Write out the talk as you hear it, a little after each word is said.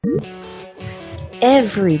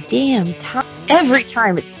Every damn time. Every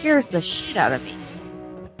time it scares the shit out of me.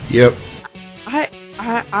 Yep.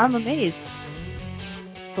 I'm amazed.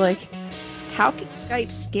 Like, how can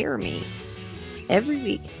Skype scare me every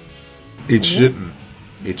week? It shouldn't.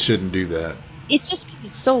 It shouldn't do that. It's just because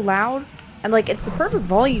it's so loud, and like it's the perfect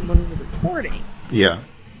volume when we're recording. Yeah.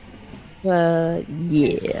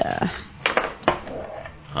 Yeah.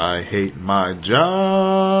 I hate my job.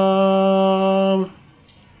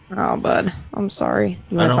 Oh, bud, I'm sorry.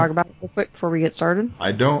 You want to talk about it real quick before we get started?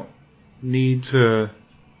 I don't need to.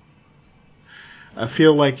 I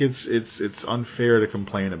feel like it's unfair to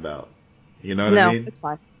complain about. You know what I mean? No, it's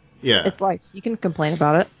fine. Yeah. It's life. You can complain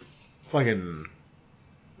about it. Fucking.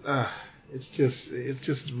 It's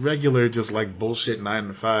just regular, just like bullshit 9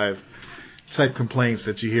 to 5 type complaints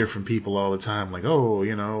that you hear from people all the time. Like, oh,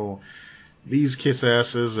 you know, these kiss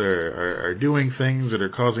asses are doing things that are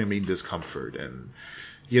causing me discomfort, and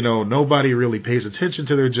you know, nobody really pays attention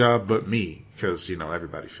to their job but me, because you know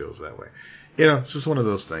everybody feels that way. You know, it's just one of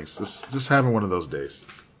those things. Just having one of those days.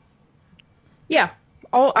 Yeah.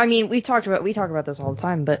 I mean, we talk about this all the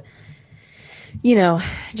time, but you know,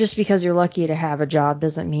 just because you're lucky to have a job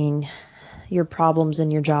doesn't mean your problems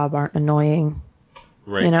in your job aren't annoying.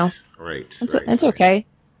 Right. You know? Right. It's okay.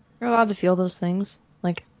 You're allowed to feel those things.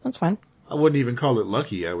 Like, that's fine. I wouldn't even call it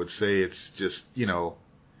lucky. I would say it's just, you know,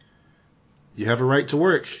 you have a right to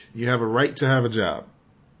work. You have a right to have a job.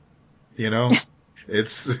 You know?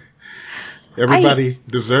 It's... Everybody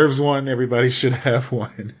deserves one. Everybody should have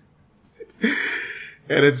one.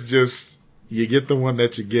 And it's just, you get the one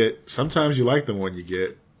that you get. Sometimes you like the one you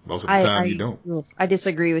get. Most of the time you don't. I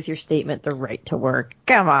disagree with your statement, the right to work.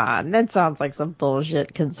 Come on. That sounds like some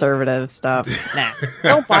bullshit conservative stuff. Nah.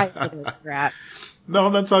 Don't buy into this crap. No,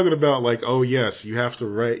 I'm not talking about like, oh yes, you have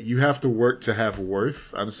to work to have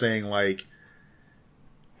worth. I'm saying like,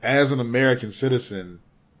 as an American citizen,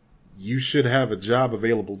 you should have a job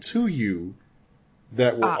available to you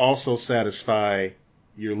that will also satisfy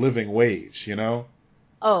your living wage, you know?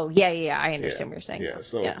 Oh, yeah, I understand what you're saying. Yeah,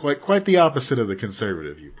 so quite the opposite of the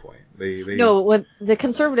conservative viewpoint. No, the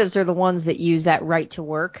conservatives are the ones that use that right to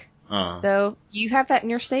work, though. Do you have that in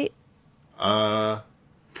your state?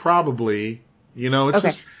 Probably. You know,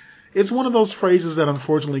 it's one of those phrases that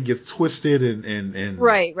unfortunately gets twisted and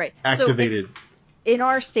right. activated. So in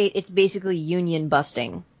our state, it's basically union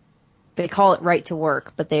busting. They call it right to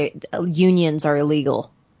work, but unions are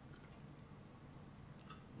illegal.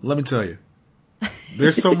 Let me tell you,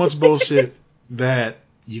 there's so much bullshit that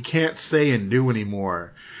you can't say and do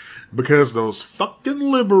anymore because those fucking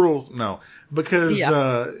liberals. No, because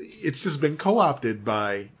it's just been co-opted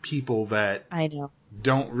by people that I know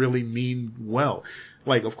don't really mean well.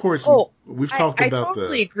 Like, of course, we've talked about I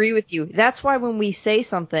totally agree with you. That's why when we say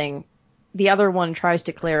something, the other one tries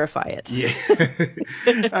to clarify it. Yeah.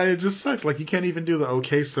 It just sucks. Like, you can't even do the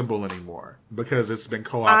OK symbol anymore because it's been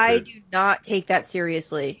co-opted. I do not take that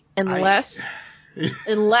seriously unless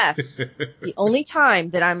the only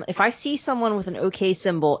time that if I see someone with an OK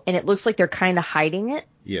symbol and it looks like they're kind of hiding it,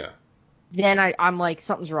 then I'm like,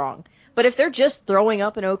 something's wrong. But if they're just throwing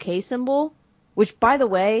up an OK symbol, which, by the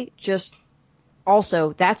way,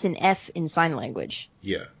 also, that's an F in sign language.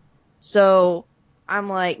 Yeah. So I'm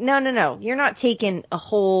like, no. You're not taking a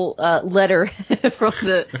whole letter from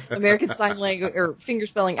the American Sign Language or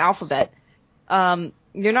fingerspelling alphabet.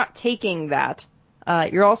 You're not taking that.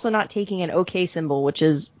 You're also not taking an OK symbol, which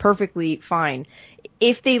is perfectly fine.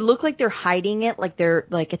 If they look like they're hiding it,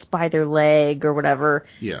 like it's by their leg or whatever,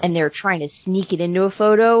 and they're trying to sneak it into a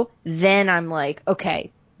photo, then I'm like,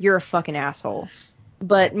 okay, you're a fucking asshole.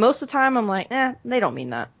 But most of the time, I'm like, they don't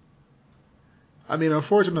mean that. I mean,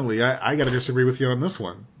 unfortunately, I got to disagree with you on this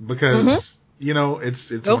one because, you know, it's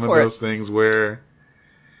one of those things where,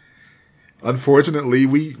 unfortunately,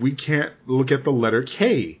 we can't look at the letter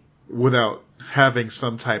K without having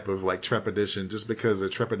some type of, like, trepidation,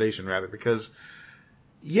 because,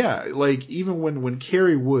 yeah, like, even when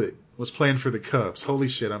Kerry Wood was playing for the Cubs, holy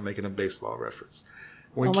shit, I'm making a baseball reference.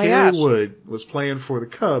 When Kerry Wood was playing for the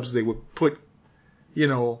Cubs, they would put, you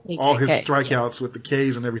know, all his strikeouts with the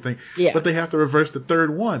K's and everything. Yeah. But they have to reverse the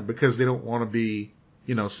third one because they don't want to be,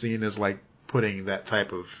 you know, seen as like putting that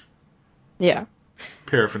type of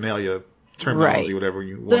paraphernalia terminology, whatever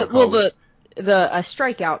you want to call it. A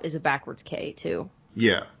strikeout is a backwards K too.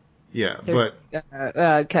 Yeah. But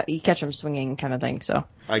you catch them swinging kind of thing. So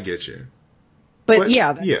I get you. But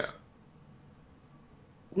yeah.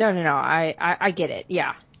 No. I get it.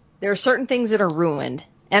 Yeah. There are certain things that are ruined.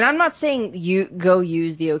 And I'm not saying you go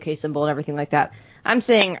use the OK symbol and everything like that. I'm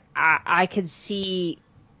saying I could see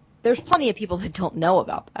there's plenty of people that don't know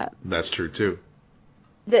about that. That's true too.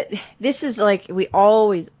 this is like, we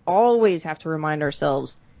always have to remind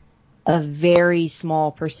ourselves a very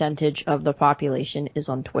small percentage of the population is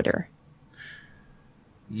on Twitter.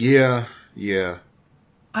 Yeah.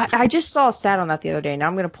 I just saw a stat on that the other day. Now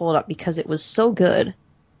I'm going to pull it up because it was so good.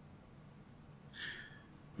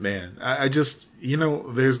 Man, I just,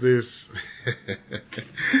 there's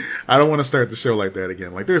I don't want to start the show like that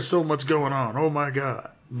again. Like, there's so much going on. Oh my God.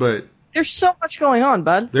 But there's so much going on,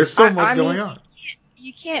 bud. There's so much going on.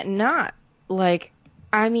 You can't not. Like,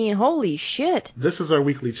 I mean, holy shit. This is our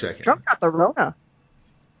weekly check-in. Trump got the Rona.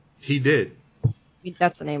 He did.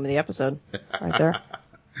 That's the name of the episode right there.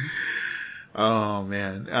 Oh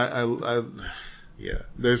man, yeah.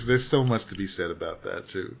 There's so much to be said about that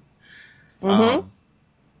too. Mm-hmm.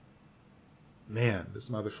 Man, this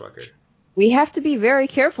motherfucker. We have to be very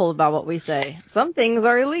careful about what we say. Some things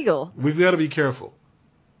are illegal. We've got to be careful.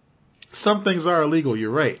 Some things are illegal,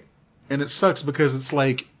 you're right. And it sucks because it's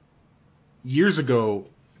like, years ago,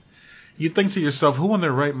 you'd think to yourself, who in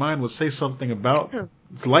their right mind would say something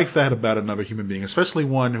like that about another human being, especially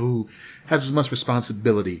one who has as much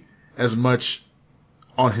responsibility, as much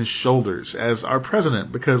on his shoulders as our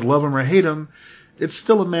president, because love him or hate him, it's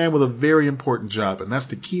still a man with a very important job, and that's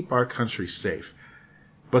to keep our country safe.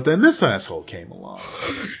 But then this asshole came along,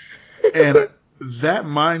 and that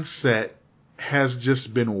mindset has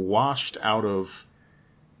just been washed out of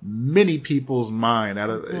many people's mind.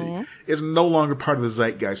 It's no longer part of the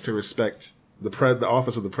zeitgeist to respect the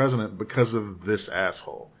office of the president because of this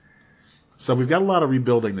asshole. So we've got a lot of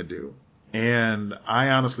rebuilding to do, and I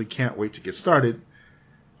honestly can't wait to get started.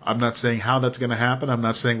 I'm not saying how that's going to happen. I'm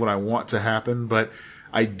not saying what I want to happen, but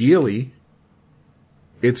ideally,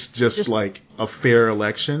 it's just like a fair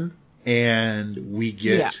election, and we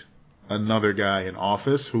get another guy in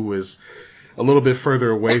office who is a little bit further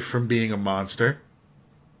away from being a monster.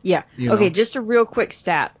 Yeah. Okay, just a real quick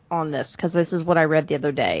stat on this, because this is what I read the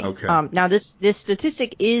other day. Okay. Now, this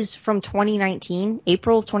statistic is from 2019,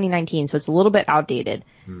 April of 2019, so it's a little bit outdated.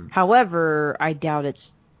 However, I doubt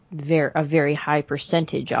it's a very high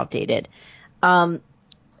percentage outdated. Only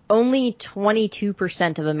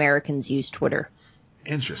 22% of Americans use Twitter.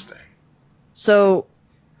 Interesting. So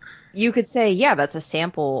you could say, yeah, that's a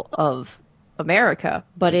sample of America,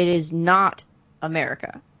 but it is not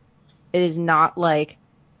America. It is not like,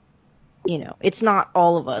 it's not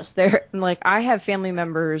all of us. I have family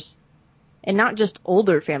members, and not just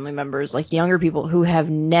older family members, like younger people who have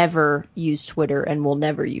never used Twitter and will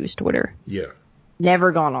never use Twitter. Yeah.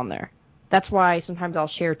 Never gone on there. That's why sometimes I'll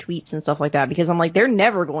share tweets and stuff like that, because I'm like, they're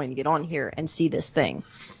never going to get on here and see this thing.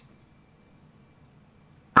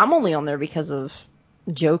 I'm only on there because of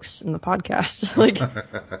jokes in the podcast,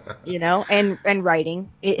 and writing.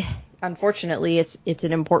 Unfortunately, it's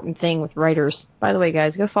an important thing with writers. By the way,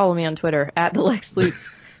 guys, go follow me on Twitter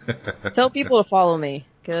 @TheLexLutz. Tell people to follow me,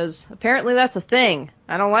 because apparently that's a thing.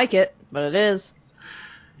 I don't like it, but it is.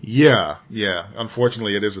 Yeah.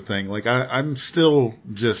 Unfortunately, it is a thing. Like, I'm still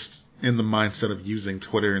just in the mindset of using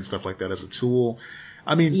Twitter and stuff like that as a tool.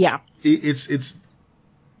 I mean, it's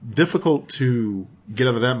difficult to get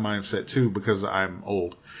out of that mindset too, because I'm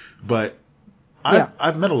old. But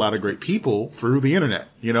I've met a lot of great people through the internet.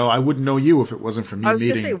 I wouldn't know you if it wasn't for me meeting. I was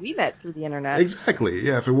going to say, we met through the internet. Exactly.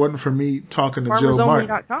 Yeah. If it wasn't for me talking to Joe Martin.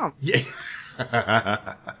 FarmersOnly.com. Yeah.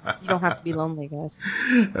 You don't have to be lonely, guys.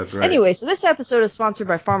 That's right. Anyway, so this episode is sponsored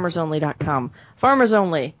by FarmersOnly.com. Farmers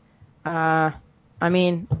Only. I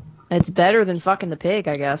mean, it's better than fucking the pig,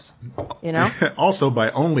 I guess. Also by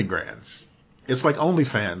OnlyGrands. It's like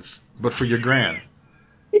OnlyFans, but for your gran.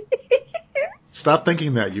 Stop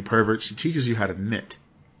thinking that, you pervert. She teaches you how to knit.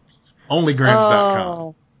 OnlyGrands.com.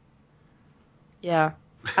 Oh. Yeah.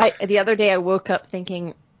 The other day I woke up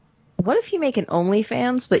thinking, what if you make an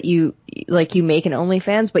OnlyFans, but you make an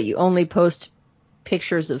OnlyFans, but you only post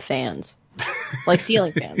pictures of fans, like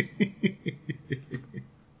ceiling fans?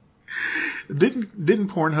 Didn't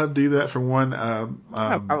Pornhub do that for one?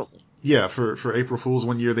 Probably. Yeah, for April Fool's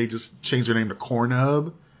one year, they just changed their name to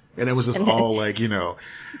Cornhub, and it was just all like,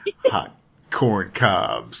 hot corn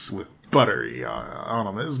cobs with butter on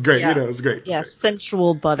them. It was great. Yeah. It was great. Yeah,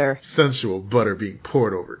 sensual butter. Sensual butter being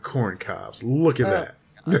poured over corn cobs. Look at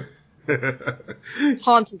that.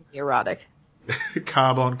 Hauntingly erotic.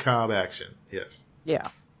 Cob on cob action. Yes. Yeah.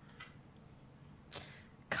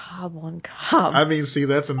 Cob on cob. I mean, see,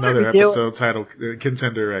 that's another episode title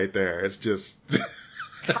contender right there. It's just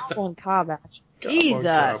cob on cob action. Jesus.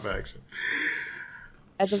 Cob on cob action.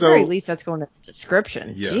 At the very least, that's going to the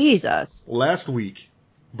description. Yes. Jesus. Last week,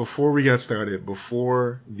 before we got started,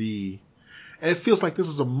 and it feels like this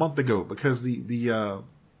is a month ago, because the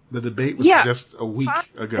debate was just a week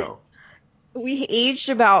ago. we aged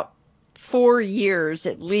about 4 years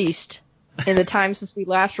at least in the time since we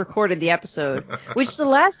last recorded the episode. Which the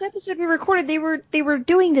last episode we recorded, they were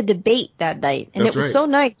doing the debate that night, and That's it was right. so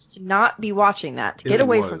nice to not be watching that, to get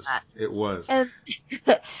away from that. It was.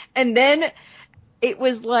 And then it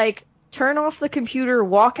was like, turn off the computer,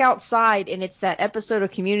 walk outside, and it's that episode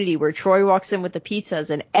of Community where Troy walks in with the pizzas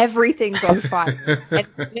and everything's on fire. And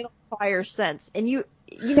it's been on fire since. And you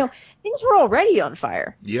know, things were already on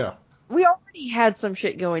fire. Yeah. We already had some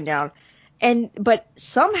shit going down. But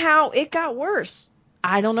somehow it got worse.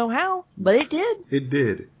 I don't know how, but it did. It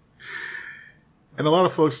did. And a lot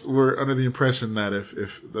of folks were under the impression that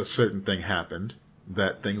if a certain thing happened,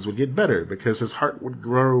 that things would get better because his heart would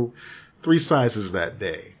grow 3 sizes that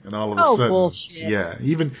day. And all of a sudden, bullshit. Yeah,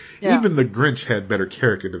 even the Grinch had better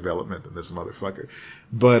character development than this motherfucker.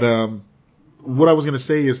 But what I was going to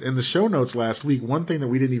say is, in the show notes last week, one thing that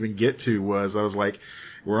we didn't even get to was, I was like,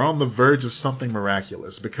 we're on the verge of something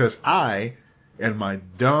miraculous, because I and my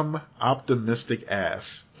dumb, optimistic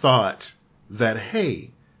ass thought that,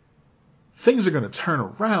 hey, things are going to turn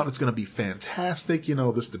around. It's going to be fantastic. You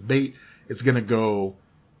know, this debate is going to go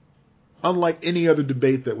unlike any other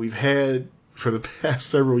debate that we've had for the past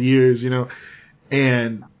several years, you know,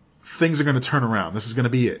 and things are going to turn around. This is going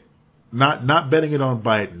to be it. Not betting it on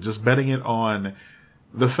Biden, just betting it on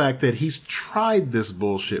the fact that he's tried this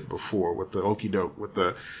bullshit before with the okie doke, with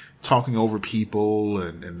the talking over people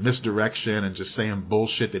and misdirection and just saying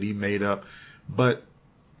bullshit that he made up. But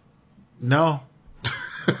no.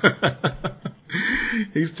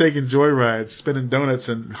 He's taking joyrides, spinning donuts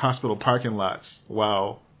in hospital parking lots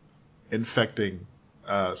while infecting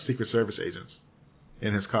Secret Service agents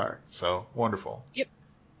in his car. So wonderful. Yep.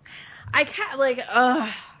 I can't, like,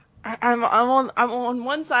 I'm on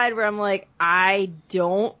one side where I'm like, I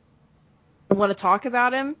don't want to talk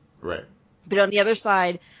about him. Right. But on the other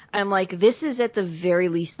side, I'm like, this is at the very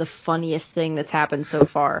least the funniest thing that's happened so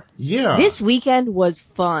far. Yeah. This weekend was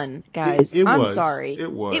fun, guys. I'm was. sorry.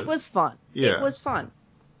 It was. It was fun. Yeah. It was fun.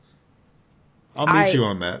 I'll meet you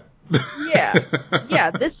on that. Yeah.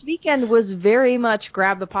 Yeah, this weekend was very much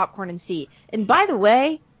grab the popcorn and see. And by the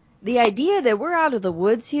way, the idea that we're out of the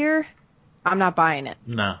woods here, I'm not buying it.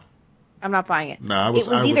 Nah. I'm not buying it. Nah, it was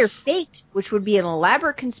either faked, which would be an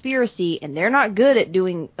elaborate conspiracy, and they're not good at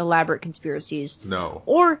doing elaborate conspiracies. No.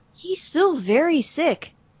 Or he's still very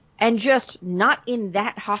sick and just not in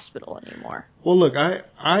that hospital anymore. Well, look, I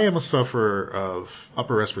am a sufferer of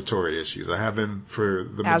upper respiratory issues. I have been for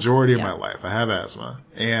the majority of my life. I have asthma.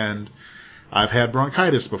 And I've had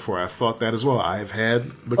bronchitis before. I've fought that as well. I've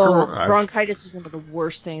had the bronchitis is one of the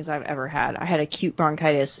worst things I've ever had. I had acute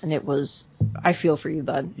bronchitis, and it was, I feel for you,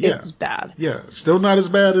 bud. Yeah. It was bad. Yeah. Still not as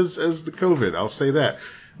bad as the COVID. I'll say that.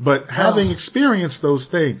 But having experienced those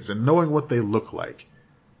things and knowing what they look like,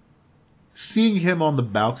 seeing him on the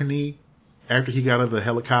balcony after he got out of the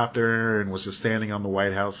helicopter and was just standing on the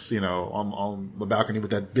White House, you know, on the balcony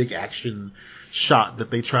with that big action shot that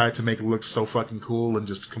they tried to make look so fucking cool and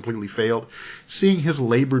just completely failed. Seeing his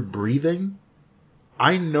labored breathing,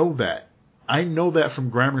 I know that. I know that from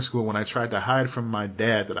grammar school when I tried to hide from my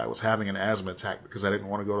dad that I was having an asthma attack because I didn't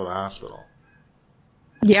want to go to the hospital.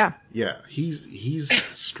 Yeah. Yeah, he's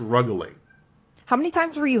struggling. How many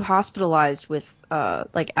times were you hospitalized with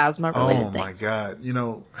like asthma related things? Oh my God. You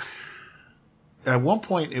know, at one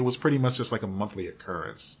point it was pretty much just like a monthly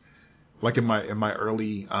occurrence. Like in my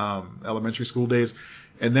early elementary school days.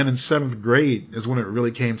 And then in 7th grade is when it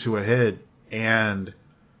really came to a head. And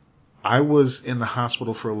I was in the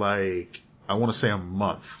hospital for like, I want to say a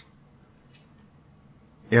month.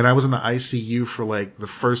 And I was in the ICU for like the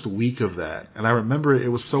first week of that. And I remember it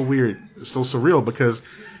was so weird, so surreal, because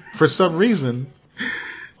for some reason,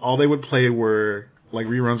 all they would play were like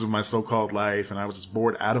reruns of My So-Called Life, and I was just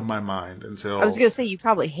bored out of my mind until... I was going to say, you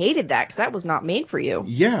probably hated that because that was not made for you.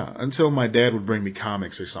 Yeah, until my dad would bring me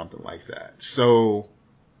comics or something like that. So,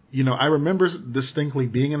 you know, I remember distinctly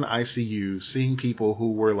being in the ICU, seeing people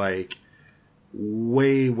who were like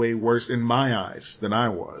way, way worse in my eyes than I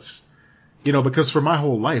was. You know, because for my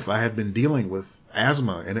whole life I had been dealing with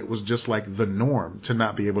asthma, and it was just like the norm to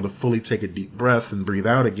not be able to fully take a deep breath and breathe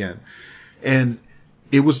out again. And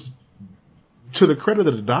it was to the credit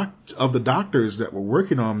of the doctors that were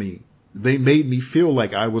working on me. They made me feel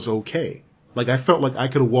like I was okay. Like I felt like I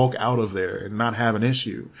could walk out of there and not have an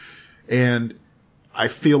issue. And I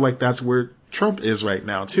feel like that's where Trump is right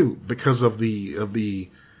now too, because of the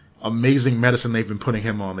amazing medicine they've been putting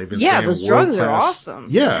him on. They've been saying those drugs are awesome.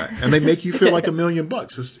 Yeah, and they make you feel like $1 million.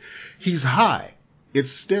 He's high.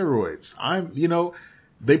 It's steroids.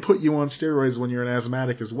 They put you on steroids when you're an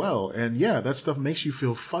asthmatic as well. And yeah, that stuff makes you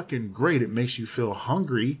feel fucking great. It makes you feel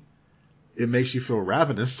hungry. it makes you feel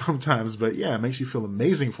ravenous sometimes, but yeah, it makes you feel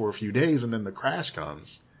amazing for a few days, and then the crash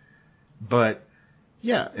comes. But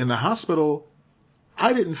yeah, in the hospital,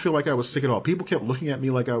 I didn't feel like I was sick at all. People kept looking at me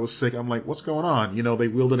like I was sick. I'm like, what's going on? You know, they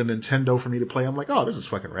wielded a Nintendo for me to play. I'm like, oh, this is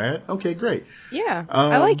fucking rad. Okay, great. Yeah,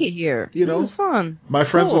 I like it here. You This know, is fun. my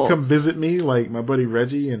friends Cool. would come visit me, like my buddy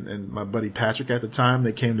Reggie and my buddy Patrick at the time.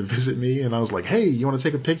 They came to visit me, and I was like, hey, you want to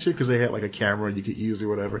take a picture? Because they had like a camera you could use or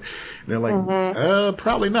whatever. And they're like,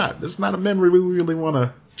 probably not. This is not a memory we really want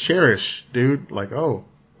to cherish, dude. Like, oh,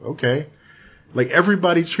 okay. Like,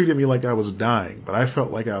 everybody treated me like I was dying, but I felt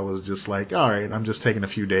like I was just like, all right, I'm just taking a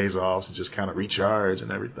few days off to just kind of recharge and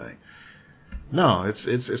everything. No, it's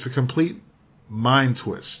a complete mind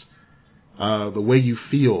twist. The way you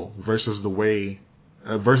feel versus the way,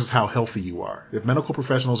 versus how healthy you are. If medical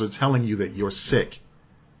professionals are telling you that you're sick,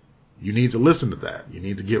 you need to listen to that. You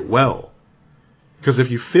need to get well. Because if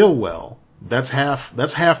you feel well, that's half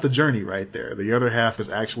the journey right there. The other half is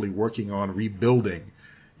actually working on rebuilding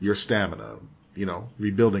your stamina. You know,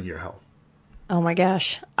 rebuilding your health. Oh my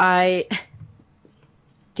gosh.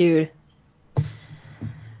 Dude.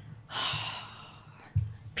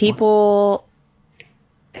 People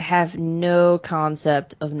have no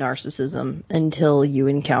concept of narcissism until you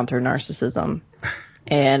encounter narcissism.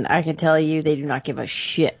 And I can tell you, they do not give a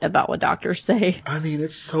shit about what doctors say. I mean,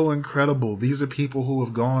 it's so incredible. These are people who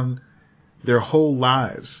have gone their whole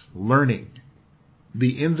lives learning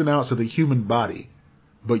the ins and outs of the human body.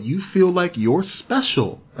 But you feel like you're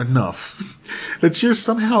special enough that you're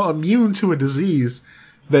somehow immune to a disease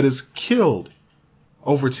that has killed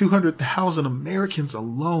over 200,000 Americans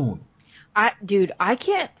alone. I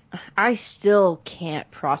still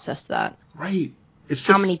can't process that. Right. It's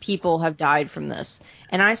just how many people have died from this.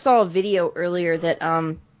 And I saw a video earlier that,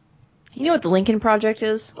 you know what the Lincoln Project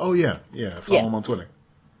is? Oh, yeah. Yeah. Follow them on Twitter.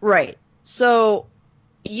 Right. So,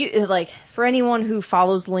 for anyone who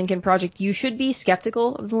follows the Lincoln Project, you should be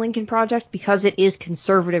skeptical of the Lincoln Project because it is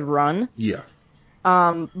conservative run. Yeah.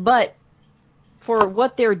 But for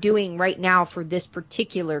what they're doing right now for this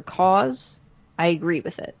particular cause, I agree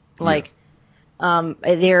with it.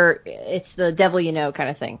 It's the devil you know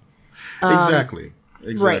kind of thing. Exactly.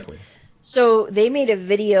 Right. So they made a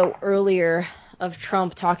video earlier of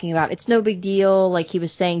Trump talking about it's no big deal. Like he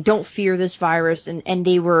was saying, don't fear this virus. And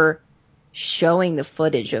they were showing the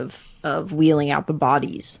footage of wheeling out the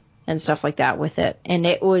bodies and stuff like that with it. And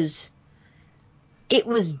it was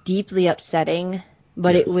deeply upsetting,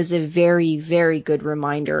 but Yes. It was a very, very good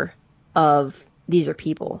reminder of these are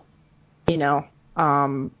people, you know.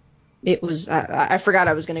 It was, I forgot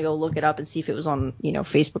I was going to go look it up and see if it was on,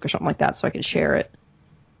 Facebook or something like that so I could share it.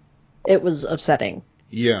 It was upsetting.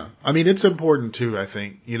 Yeah. I mean, it's important too, I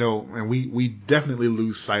think, and we definitely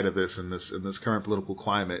lose sight of this in this current political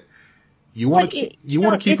climate. You want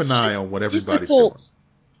to keep an eye on what everybody's doing.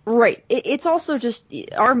 Right. It's also just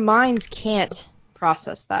our minds can't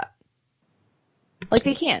process that. Like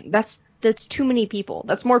they can't. That's too many people.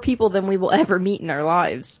 That's more people than we will ever meet in our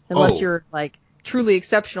lives unless you're like truly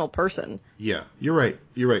exceptional person. Yeah, you're right.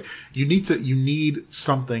 You need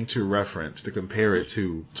something to reference to compare it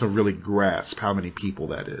to really grasp how many people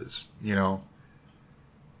that is,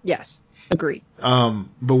 Yes, agreed. But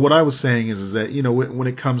what I was saying is that, when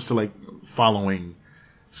it comes to like following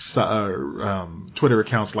Twitter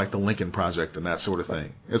accounts like the Lincoln Project and that sort of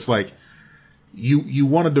thing, it's like you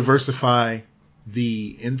want to diversify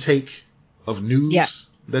the intake of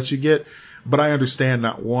news that you get, but I understand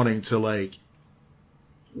not wanting to like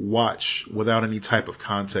watch without any type of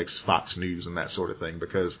context Fox News and that sort of thing,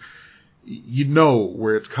 because you know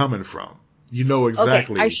where it's coming from. You know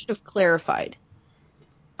exactly. Okay, I should have clarified.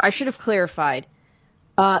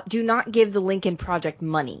 Do not give the Lincoln Project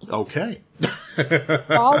money. Okay.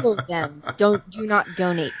 Follow them. Do not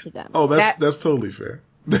donate to them. Oh, that's totally fair.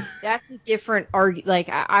 That's a different argument. Like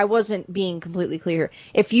I wasn't being completely clear.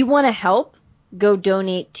 If you want to help, go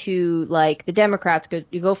donate to like the Democrats.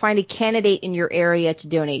 Go find a candidate in your area to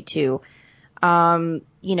donate to. Donate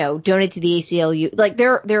to the ACLU. Like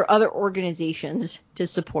there are other organizations to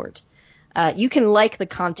support. You can like the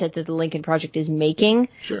content that the Lincoln Project is making,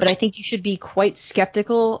 sure, but I think you should be quite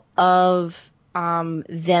skeptical of them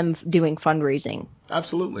doing fundraising.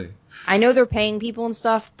 Absolutely. I know they're paying people and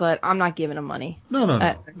stuff, but I'm not giving them money.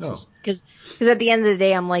 No. Because at the end of the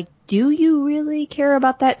day, I'm like, do you really care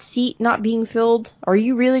about that seat not being filled? Are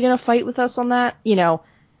you really going to fight with us on that?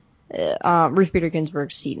 Ruth Bader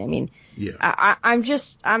Ginsburg's seat. I mean, yeah.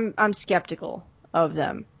 I'm skeptical of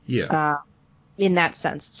them. Yeah. In that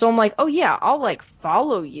sense. So I'm like, oh yeah, I'll like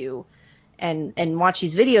follow you and watch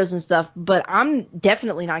these videos and stuff, but I'm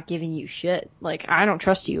definitely not giving you shit. Like, I don't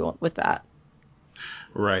trust you with that.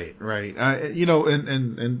 Right, right.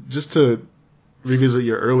 And just to revisit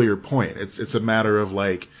your earlier point, it's a matter of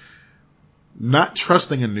like not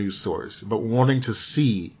trusting a news source, but wanting to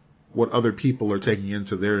see what other people are taking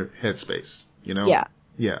into their headspace. Yeah.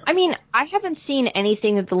 Yeah. I mean, I haven't seen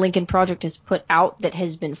anything that the Lincoln Project has put out that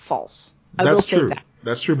has been false. I will That's say true. that.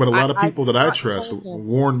 That's true. But a lot of people that I not trust told them.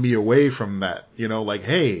 warn me away from that. Like,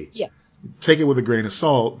 hey, Yes, take it with a grain of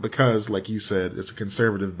salt because, like you said, it's a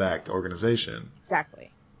conservative-backed organization.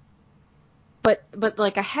 exactly. But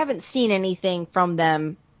like I haven't seen anything from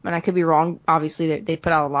them, and I could be wrong. Obviously, they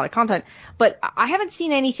put out a lot of content, but I haven't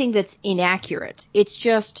seen anything that's inaccurate. It's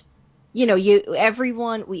just,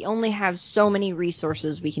 everyone, we only have so many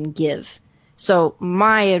resources we can give. So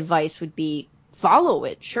my advice would be follow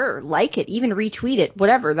it, sure, like it, even retweet it,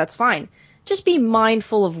 whatever, that's fine. Just be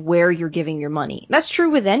mindful of where you're giving your money. That's true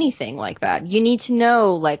with anything like that. You need to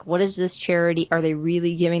know, like, what is this charity? Are they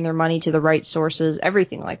really giving their money to the right sources?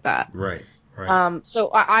 Everything like that. Right. Right.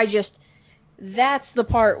 So I just, that's the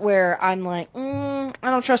part where I'm like, I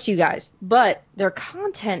don't trust you guys, but their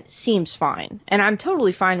content seems fine, and I'm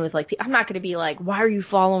totally fine with like, I'm not going to be like, why are you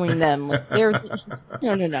following them? Like, no,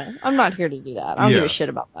 I'm not here to do that. I don't give a shit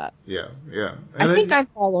about that. Yeah. I think I'm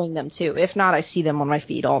following them too. If not, I see them on my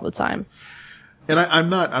feed all the time. And I'm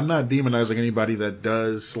not demonizing anybody that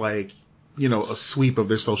does like, a sweep of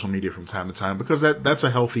their social media from time to time, because that's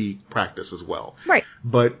a healthy practice as well. Right.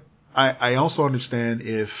 But I also understand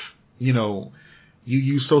if, you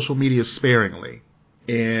use social media sparingly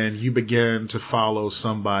and you begin to follow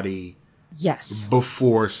somebody Yes.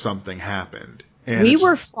 before something happened. And we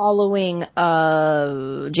were following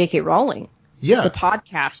J.K. Rowling. Yeah. The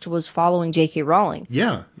podcast was following J.K. Rowling.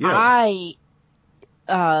 Yeah. I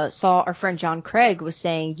saw our friend John Craig was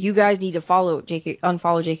saying, you guys need to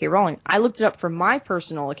unfollow J.K. Rowling. I looked it up from my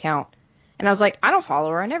personal account, and I was like, I don't follow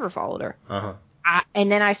her. I never followed her. Uh-huh.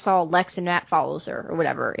 And then I saw Lex and Matt follows her or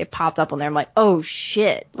whatever. It popped up on there. I'm like, oh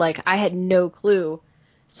shit. Like, I had no clue.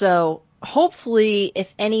 So hopefully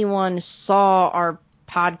if anyone saw our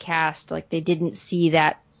podcast, like they didn't see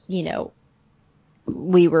that,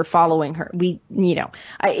 we were following her.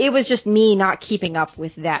 It was just me not keeping up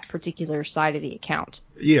with that particular side of the account.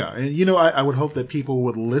 Yeah. And, I would hope that people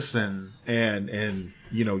would listen and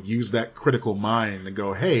use that critical mind and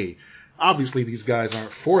go, hey, obviously these guys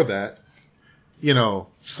aren't for that.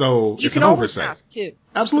 So you it's can an always oversight. ask too.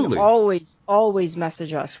 Absolutely. You can always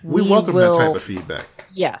message us. We welcome that type of feedback.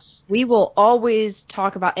 Yes, we will always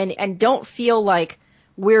talk about, and don't feel like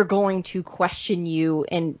we're going to question you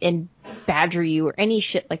and badger you or any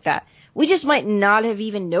shit like that. We just might not have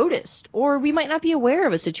even noticed, or we might not be aware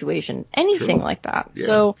of a situation, anything True. like that. Yeah.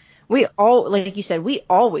 So like you said, we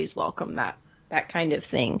always welcome that kind of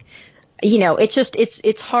thing.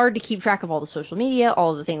 It's hard to keep track of all the social media,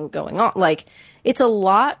 all of the things going on. Like, it's a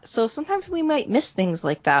lot, so sometimes we might miss things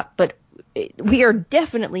like that, but we are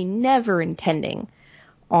definitely never intending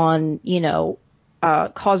on,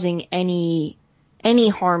 causing any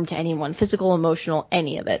harm to anyone, physical, emotional,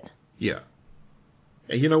 any of it. Yeah.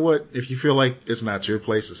 And you know what? If you feel like it's not your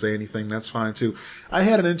place to say anything, that's fine too. I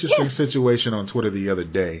had an interesting situation on Twitter the other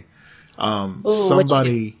day.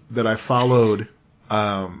 Somebody that I followed,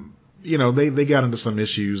 they got into some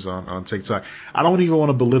issues on TikTok. I don't even want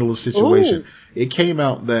to belittle the situation. Ooh. It came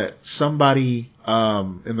out that somebody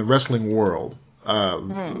in the wrestling world,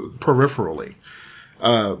 peripherally,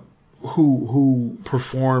 who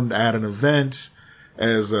performed at an event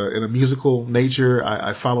in a musical nature.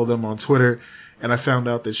 I follow them on Twitter, and I found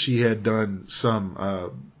out that she had done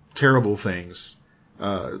some terrible things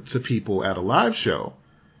to people at a live show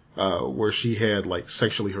where she had like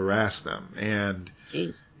sexually harassed them. And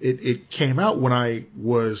Jeez. It came out when I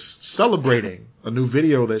was celebrating a new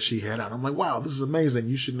video that she had out. I'm like, wow, this is amazing.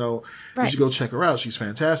 You should know. Right. You should go check her out. She's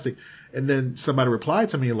fantastic. And then somebody replied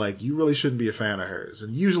to me like, you really shouldn't be a fan of hers.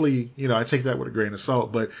 And usually, I take that with a grain of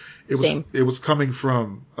salt, but it was coming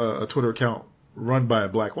from a Twitter account run by a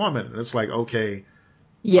black woman. And it's like, okay,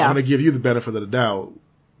 yeah, I'm going to give you the benefit of the doubt.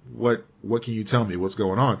 What can you tell me? What's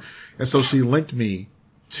going on? And so she linked me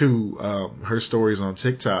to her stories on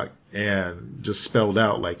TikTok and just spelled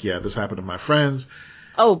out like, yeah, this happened to my friends.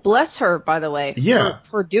 Oh, bless her, by the way. Yeah.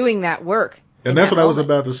 For doing that work. And that's what I was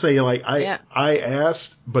about to say. Like, I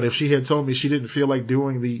asked, but if she had told me she didn't feel like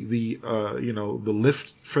doing the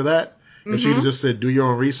lift for that, if she'd have just said, do your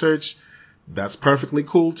own research, that's perfectly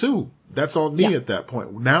cool too. That's on me at that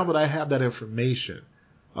point. Now that I have that information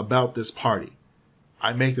about this party,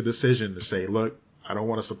 I make the decision to say, look, I don't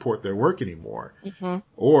want to support their work anymore. Mm-hmm.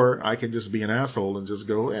 Or I can just be an asshole and just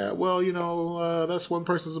go, yeah, well, that's one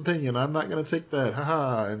person's opinion. I'm not going to take that.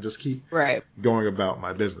 Haha. And just keep going about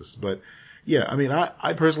my business. But Yeah, I mean,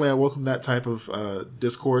 I personally, I welcome that type of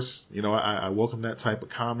discourse. You know, I welcome that type of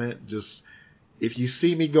comment. Just if you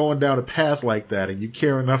see me going down a path like that and you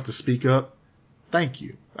care enough to speak up, thank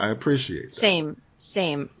you. I appreciate that.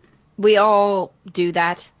 Same. We all do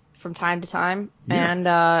that from time to time. Yeah. And,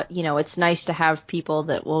 it's nice to have people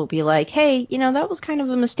that will be like, hey, that was kind of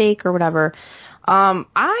a mistake or whatever.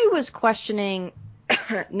 I was questioning,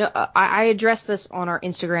 no, I addressed this on our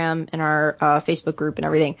Instagram and our Facebook group and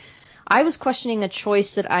everything. I was questioning a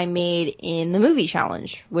choice that I made in the movie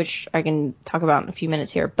challenge, which I can talk about in a few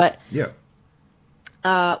minutes here. But Yeah.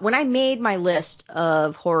 when I made my list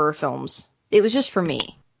of horror films, it was just for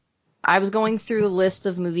me. I was going through a list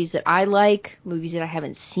of movies that I like, movies that I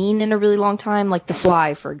haven't seen in a really long time, like The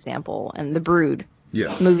Fly, for example, and The Brood.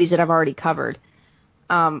 Yeah. Movies that I've already covered.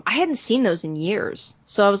 I hadn't seen those in years.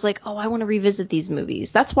 So I was like, I want to revisit these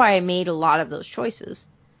movies. That's why I made a lot of those choices.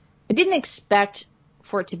 I didn't expect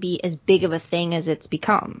for it to be as big of a thing as it's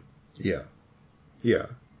become. Yeah. Yeah.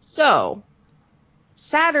 So,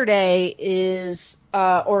 Saturday is,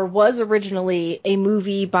 or was originally, a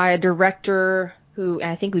movie by a director who,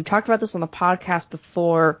 and I think we've talked about this on the podcast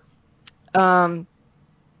before. I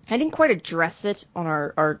didn't quite address it on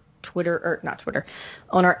our Twitter, or not Twitter,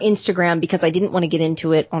 on our Instagram, because I didn't want to get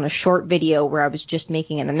into it on a short video where I was just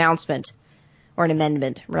making an announcement, or an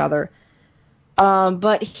amendment, rather.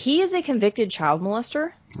 But he is a convicted child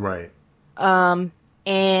molester. Right.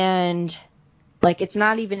 And, like, it's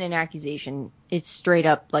not even an accusation. It's straight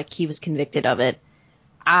up, like, he was convicted of it.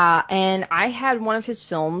 And I had one of his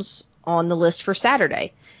films on the list for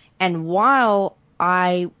Saturday. And while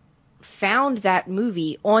I found that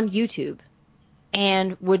movie on YouTube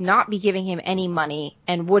and would not be giving him any money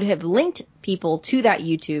and would have linked people to that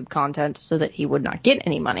YouTube content so that he would not get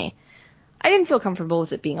any money, I didn't feel comfortable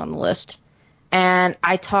with it being on the list. And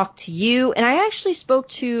I talked to you, and I actually spoke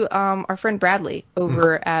to our friend Bradley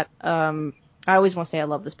over at I always want to say I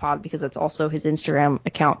love this pod because that's also his Instagram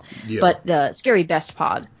account, but the Scary Best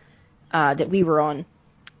pod that we were on.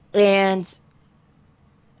 And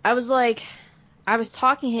I was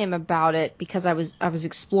talking to him about it because I was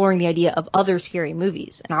exploring the idea of other scary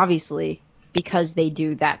movies, and obviously because they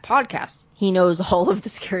do that podcast, he knows all of the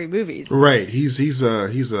scary movies. Right. He's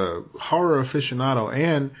a horror aficionado,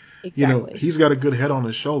 and exactly. He's got a good head on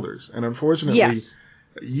his shoulders. And unfortunately, yes.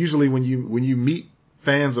 Usually when you meet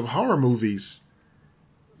fans of horror movies,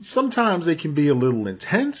 sometimes they can be a little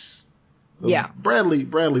intense. Yeah.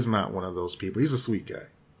 Bradley's not one of those people. He's a sweet guy.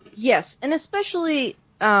 Yes, and especially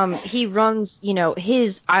he runs,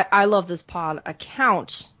 his I love this pod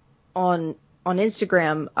account on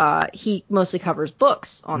Instagram. He mostly covers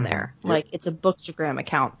books on there. Yep. Like, it's a bookstagram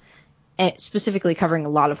account, and specifically covering a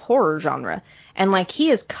lot of horror genre. And like, he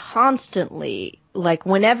is constantly, like,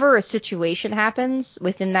 whenever a situation happens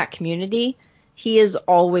within that community, he is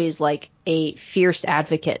always like a fierce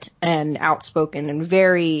advocate and outspoken and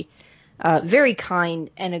very very kind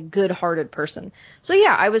and a good-hearted person. So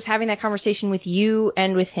yeah, I was having that conversation with you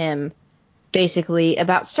and with him, basically,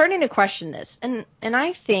 about starting to question this. And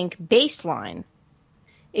I think, baseline,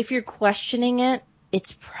 if you're questioning it,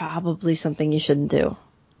 it's probably something you shouldn't do.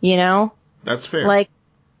 That's fair. Like,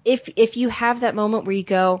 if you have that moment where you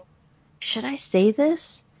go, should I say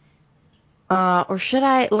this? Or should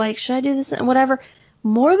I do this and whatever?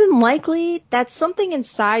 More than likely, that's something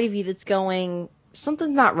inside of you that's going,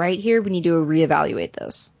 something's not right here. We need to reevaluate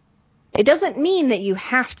this. It doesn't mean that you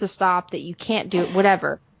have to stop, that you can't do it,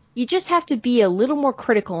 whatever. You just have to be a little more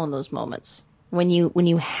critical in those moments when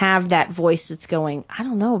you have that voice that's going, I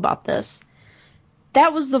don't know about this.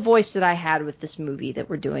 That was the voice that I had with this movie that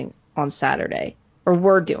we're doing on Saturday, or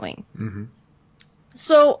we're doing. Mm-hmm.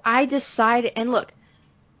 So I decided, and look,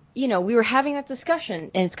 we were having that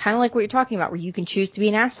discussion, and it's kind of like what you're talking about, where you can choose to be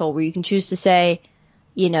an asshole, where you can choose to say,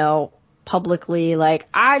 publicly, like,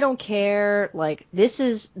 I don't care, like, this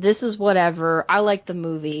is whatever, I like the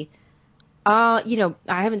movie. I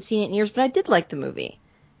haven't seen it in years, but I did like the movie.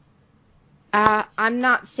 I'm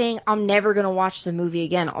not saying I'm never going to watch the movie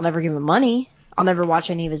again. I'll never give him money. I'll never watch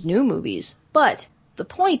any of his new movies. But the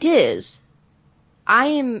point is, I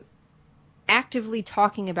am actively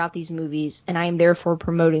talking about these movies, and I am therefore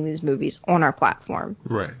promoting these movies on our platform.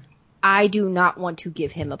 Right. I do not want to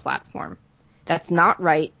give him a platform. That's not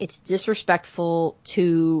right. It's disrespectful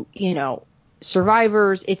to,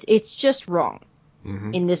 survivors. It's just wrong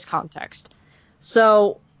in this context.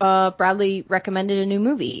 So Bradley recommended a new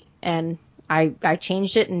movie, and I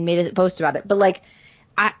changed it and made a post about it. But like,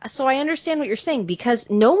 so I understand what you're saying, because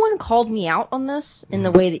no one called me out on this in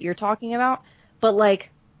the way that you're talking about. But like,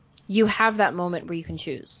 you have that moment where you can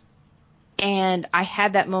choose. And I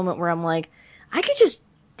had that moment where I'm like, I could just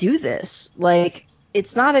do this. Like,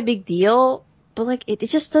 it's not a big deal, but like it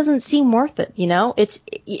just doesn't seem worth it, you know? It's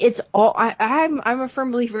all I'm a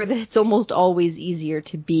firm believer that it's almost always easier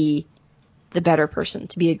to be the better person,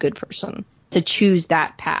 to be a good person, to choose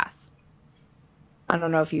that path. I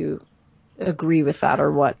don't know if you agree with that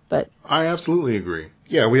or what, but I absolutely agree.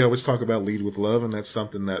 Yeah, we always talk about lead with love, and that's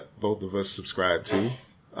something that both of us subscribe to.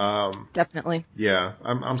 Definitely. Yeah,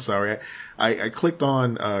 I'm sorry. I clicked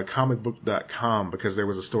on comicbook.com because there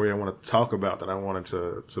was a story I wanted to talk about that I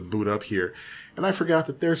wanted to boot up here. And I forgot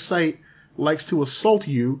that their site likes to assault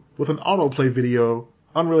you with an autoplay video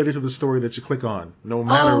unrelated to the story that you click on, no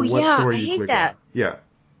matter what story you click on. Yeah.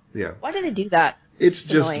 Yeah. Why do they do that? It's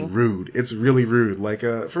just annoying. Rude. It's really rude. Like,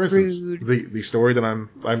 for instance, the story that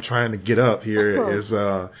I'm trying to get up here is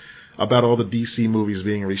about all the DC movies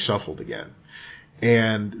being reshuffled again.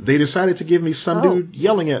 And they decided to give me some dude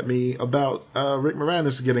yelling at me about Rick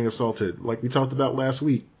Moranis getting assaulted, like we talked about last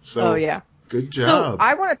week. So, good job. So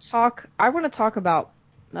I want to talk about.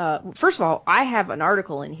 First of all, I have an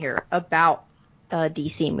article in here about a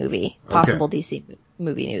DC movie, possible DC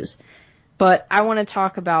movie news. But I want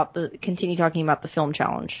to continue talking about the film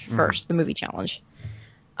challenge first, the movie challenge,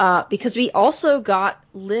 because we also got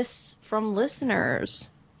lists from listeners.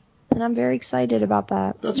 And I'm very excited about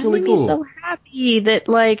that. That's really cool. I'm so happy that,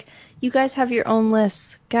 like, you guys have your own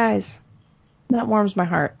lists. Guys, that warms my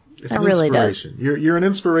heart. It's an inspiration. You're an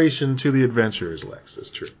inspiration to the adventurers, Lex. It's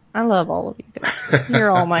true. I love all of you guys. You're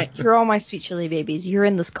all my sweet chili babies. You're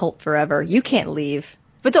in this cult forever. You can't leave.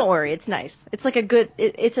 But don't worry, it's nice. It's like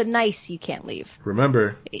it's a nice you can't leave.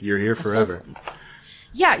 Remember, you're here forever.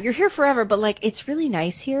 Yeah, you're here forever, but, like, it's really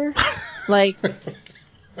nice here. Like...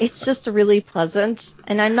 It's just really pleasant,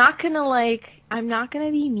 and I'm not gonna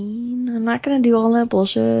be mean. I'm not gonna do all that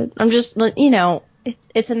bullshit. I'm just,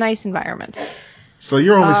 it's a nice environment. So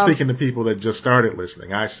you're only speaking to people that just started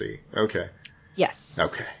listening. I see. Okay. Yes.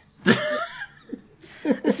 Okay.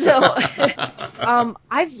 So,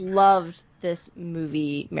 I've loved this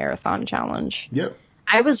movie marathon challenge. Yep.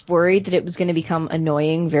 I was worried that it was going to become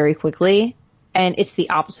annoying very quickly, and it's the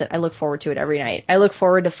opposite. I look forward to it every night. I look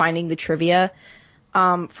forward to finding the trivia.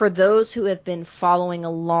 For those who have been following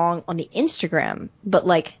along on the Instagram, but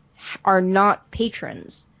like are not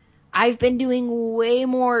patrons, I've been doing way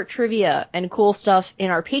more trivia and cool stuff in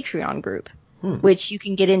our Patreon group, which you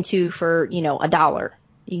can get into for, $1.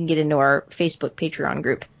 You can get into our Facebook Patreon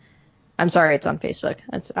group. I'm sorry, it's on Facebook.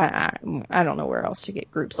 I don't know where else to get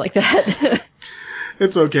groups like that.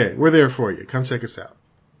 It's okay. We're there for you. Come check us out.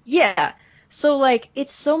 Yeah. So, like,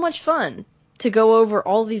 it's so much fun to go over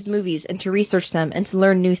all these movies and to research them and to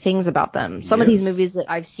learn new things about them. Some of these movies that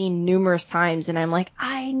I've seen numerous times, and I'm like,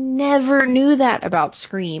 I never knew that about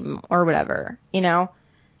Scream or whatever,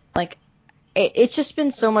 Like, it's just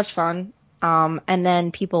been so much fun. And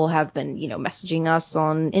then people have been, messaging us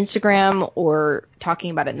on Instagram or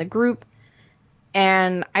talking about it in the group.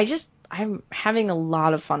 And I'm having a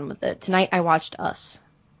lot of fun with it. Tonight I watched Us.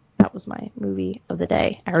 That was my movie of the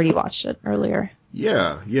day. I already watched it earlier.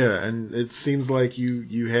 Yeah, and it seems like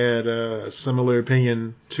you had a similar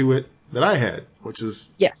opinion to it that I had, which is...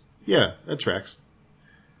 Yes. Yeah, that tracks.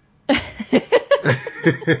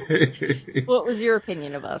 What was your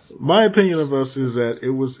opinion of Us? My opinion of Us is that it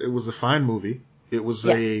was a fine movie. It was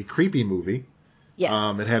a creepy movie. Yes.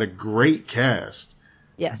 It had a great cast.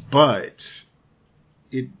 Yes. But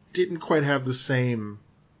it didn't quite have the same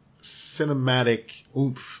cinematic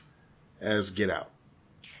oomph as Get Out.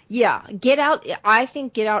 Yeah, Get Out. I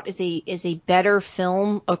think Get Out is a better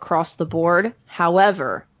film across the board.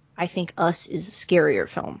 However, I think Us is a scarier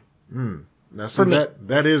film. Now, see,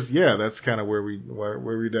 that is that's kind of where we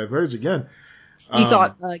diverge again. You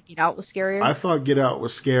thought Get Out was scarier? I thought Get Out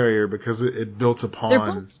was scarier because it built upon.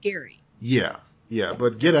 They're both scary. Yeah,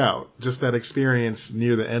 but Get Out, just that experience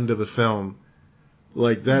near the end of the film,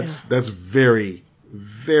 like that's very,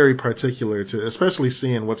 very particular to, especially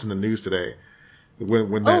seeing what's in the news today.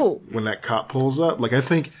 When that cop pulls up, like, I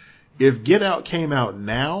think if Get Out came out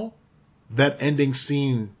now, that ending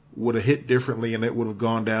scene would have hit differently, and it would have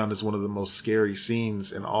gone down as one of the most scary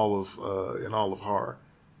scenes in all of horror.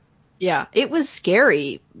 Yeah, it was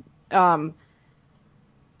scary. It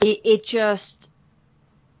just,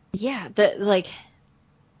 I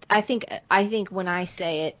think when I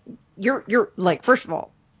say it, you're like, first of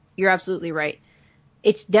all, you're absolutely right.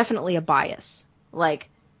 It's definitely a bias. Like,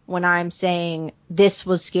 when I'm saying this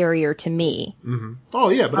was scarier to me. Mm-hmm. Oh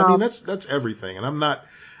yeah, but I mean that's everything, and I'm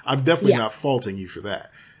definitely not faulting you for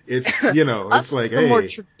that. It's it's like the more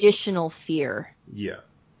traditional fear. Yeah.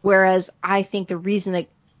 Whereas I think the reason that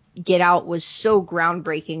Get Out was so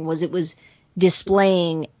groundbreaking was it was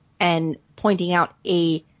displaying and pointing out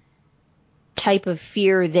a type of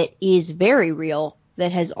fear that is very real,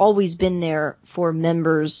 that has always been there for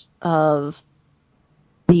members of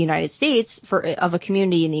the United States, of a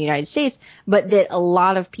community in the United States, but that a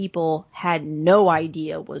lot of people had no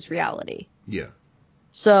idea was reality. Yeah.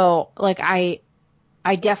 So, like, I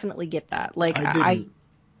definitely get that. Like, I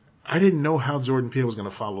didn't know how Jordan Peele was going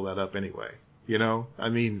to follow that up anyway. You know, I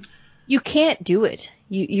mean, you can't do it.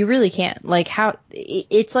 You really can't. Like, how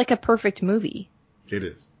it's like a perfect movie. It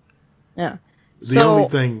is. Yeah. The only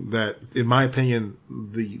thing that, in my opinion,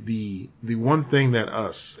 the one thing that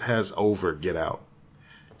Us has over Get Out,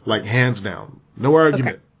 like hands down, no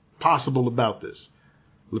argument possible about this.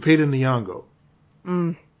 Lupita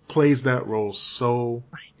Nyong'o plays that role so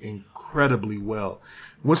incredibly well.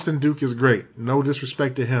 Winston Duke is great. No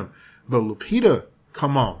disrespect to him, but Lupita,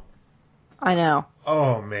 come on. I know.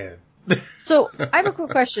 Oh man. So I have a quick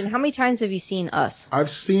question. How many times have you seen Us? I've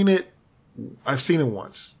seen it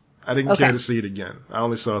once. I didn't care to see it again. I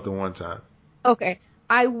only saw it the one time. Okay.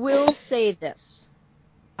 I will say this.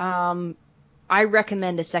 I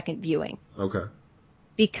recommend a second viewing. Okay.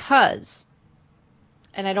 Because,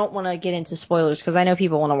 and I don't want to get into spoilers because I know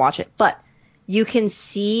people want to watch it, but you can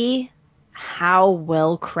see how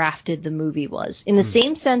well crafted the movie was. In the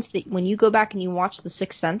same sense that when you go back and you watch The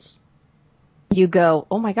Sixth Sense, you go,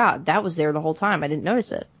 oh my God, that was there the whole time. I didn't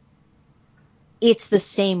notice it. It's the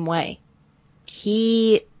same way.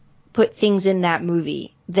 He put things in that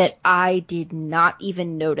movie that I did not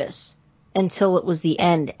even notice until it was the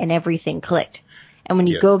end and everything clicked. And when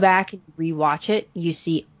you go back and rewatch it, you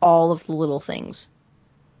see all of the little things.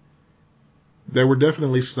 There were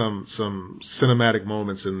definitely some cinematic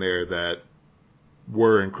moments in there that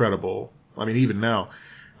were incredible. I mean, even now,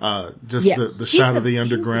 just the shot of the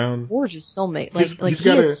underground. He's a gorgeous filmmaker. He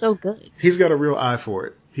is so good. He's got a real eye for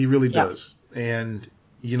it. He really does. And,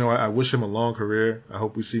 you know, I wish him a long career. I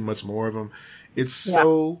hope we see much more of him. It's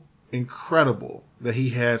so incredible that he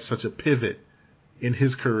had such a pivot in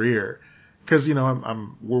his career. Because, you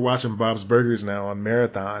know, we're watching Bob's Burgers now on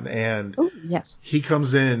Marathon, and he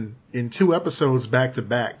comes in 2 episodes back to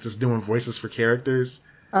back, just doing voices for characters.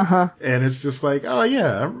 And it's just like, oh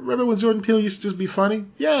yeah, remember when Jordan Peele used to just be funny?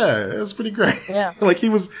 Yeah, it was pretty great. Yeah. Like he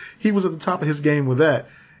was at the top of his game with that.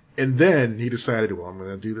 And then he decided, well, I'm going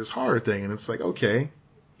to do this horror thing, and it's like, okay,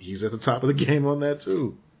 he's at the top of the game on that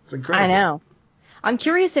too. It's incredible. I know. I'm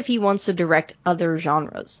curious if he wants to direct other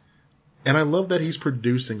genres. And I love that he's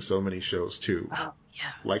producing so many shows too. Oh,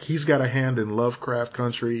 yeah. Like he's got a hand in Lovecraft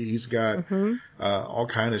Country. He's got all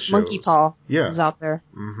kind of shows. Monkey Paw is out there.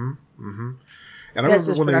 And I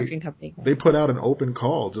remember when they put out an open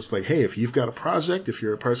call, just like, hey, if you've got a project, if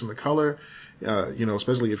you're a person of color, you know,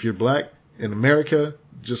 especially if you're black in America,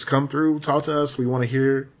 just come through, talk to us. We want to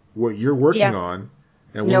hear what you're working on.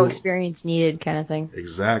 And no experience needed kind of thing.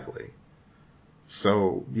 Exactly.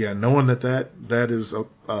 So, yeah, knowing that is an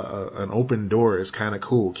open door is kind of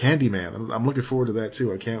cool. Candyman, I'm looking forward to that,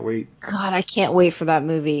 too. I can't wait. God, I can't wait for that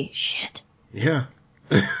movie. Shit. Yeah.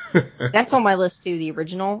 That's on my list, too, the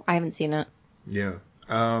original. I haven't seen it. Yeah.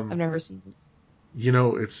 I've never seen it. You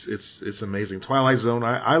know, it's amazing. Twilight Zone,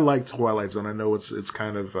 I like Twilight Zone. I know it's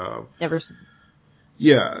kind of... never seen it.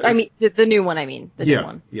 Yeah. I mean, the new one, new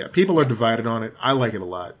one. Yeah, people are divided on it. I like it a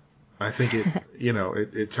lot. I think it, you know,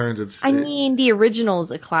 it turns its... I mean, the original is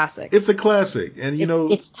a classic. It's a classic. And, you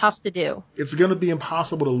know... It's tough to do. It's going to be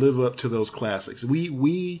impossible to live up to those classics.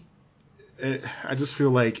 I just feel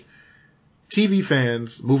like TV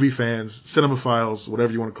fans, movie fans, cinemaphiles,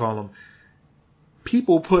 whatever you want to call them,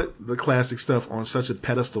 people put the classic stuff on such a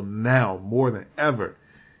pedestal now more than ever.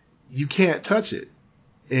 You can't touch it.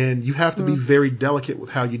 And you have to be very delicate with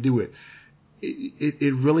how you do it.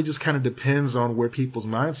 It really just kind of depends on where people's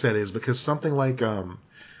mindset is, because something like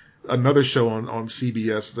another show on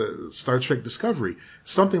CBS, the Star Trek Discovery,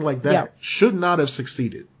 something like that should not have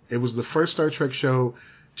succeeded. It was the first Star Trek show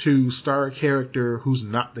to star a character who's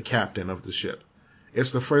not the captain of the ship.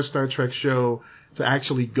 It's the first Star Trek show to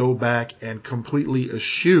actually go back and completely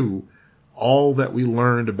eschew all that we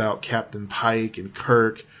learned about Captain Pike and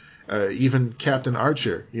Kirk, even Captain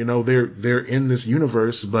Archer. You know, they're in this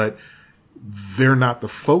universe, but they're not the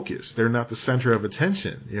focus. They're not the center of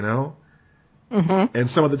attention, you know? And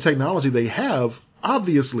some of the technology they have,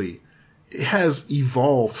 obviously, it has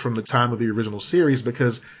evolved from the time of the original series,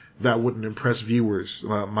 because that wouldn't impress viewers,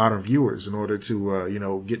 modern viewers, in order to, you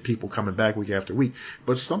know, get people coming back week after week.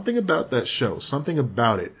 But something about that show, something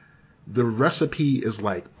about it, the recipe is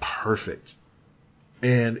like perfect.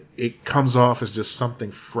 And it comes off as just something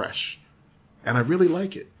fresh. And I really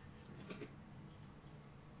like it.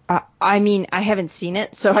 I mean, I haven't seen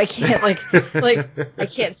it, so I can't I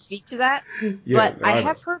can't speak to that. Yeah, but I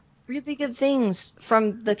have heard really good things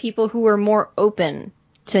from the people who are more open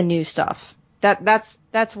to new stuff. That's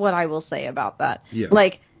what I will say about that. Yeah.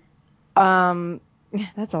 Like,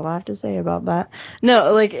 that's all I have to say about that.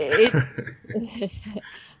 No, like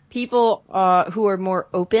people who are more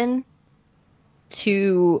open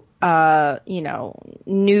to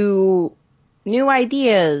new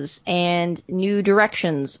ideas and new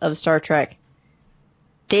directions of Star Trek.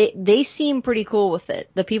 They seem pretty cool with it.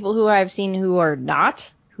 The people who I've seen who are not,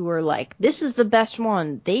 who are like, this is the best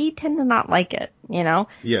one, they tend to not like it,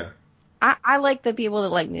 Yeah. I like the people that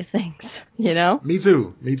like new things, Me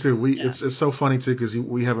too. Yeah. It's so funny too because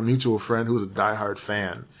we have a mutual friend who's a diehard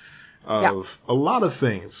fan of a lot of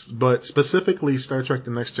things, but specifically Star Trek: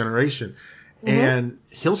 The Next Generation. Mm-hmm. And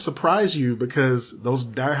he'll surprise you because those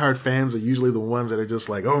diehard fans are usually the ones that are just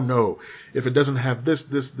like, oh no, if it doesn't have this,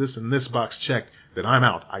 and this box checked, then I'm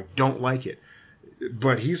out. I don't like it.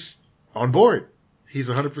 But he's on board. He's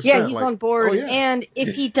 100%. Yeah, he's like, on board. Oh, yeah. And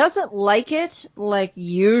if he doesn't like it, like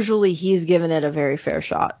usually he's given it a very fair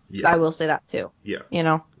shot. Yeah. I will say that too. Yeah.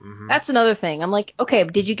 Mm-hmm. That's another thing. I'm like, okay,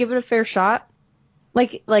 did you give it a fair shot?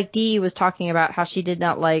 Like Dee was talking about how she did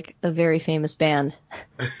not like a very famous band.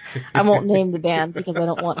 I won't name the band because I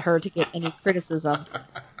don't want her to get any criticism.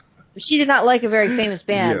 But she did not like a very famous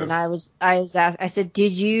band, Yes. and I was asked, I said,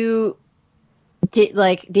 did you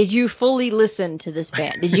fully listen to this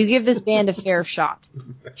band? Did you give this band a fair shot?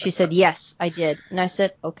 She said, yes, I did. And I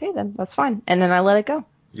said, okay, then that's fine. And then I let it go.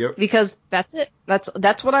 Yep. Because that's it.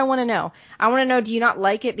 That's what I want to know. I want to know, do you not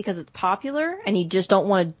like it because it's popular and you just don't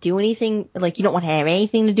want to do anything, like you don't want to have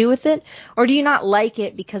anything to do with it? Or do you not like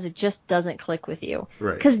it because it just doesn't click with you?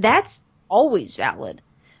 Right. Because that's always valid.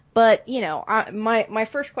 But, my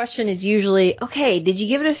first question is usually, okay, did you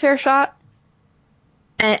give it a fair shot?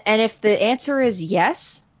 And if the answer is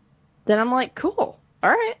yes, then I'm like, cool. All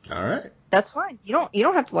right. That's fine. You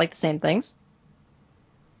don't have to like the same things.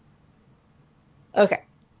 Okay.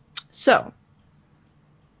 So,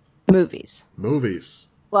 movies.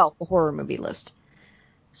 Well, the horror movie list.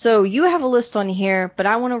 So you have a list on here, but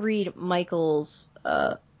I want to read Michael's,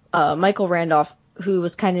 Michael Randolph, who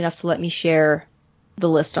was kind enough to let me share the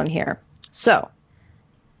list on here. So,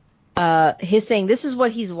 he's saying this is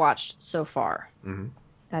what he's watched so far. Mm-hmm.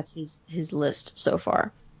 That's his list so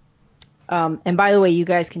far. And by the way, you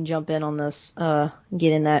guys can jump in on this,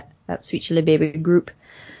 get in that Sweet Chili Baby group.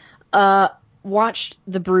 Watched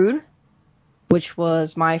The Brood, which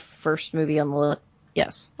was my first movie on the list.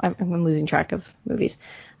 Yes, I'm losing track of movies.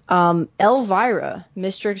 Elvira,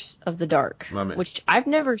 Mistress of the Dark, which I've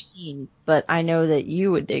never seen, but I know that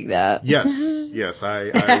you would dig that. Yes,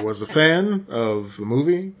 I was a fan of the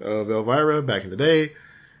movie of Elvira back in the day.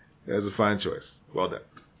 It was a fine choice. Well done.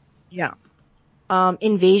 Yeah.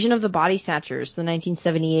 Invasion of the Body Snatchers, the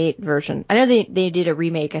 1978 version. I know they did a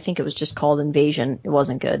remake. I think it was just called Invasion. It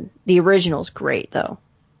wasn't good. The original's great though.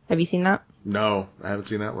 Have you seen that? No, I haven't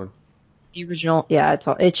seen that one. The original, yeah,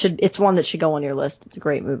 it's one that should go on your list. It's a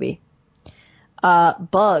great movie. Bug,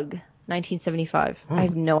 1975. I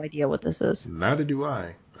have no idea what this is. Neither do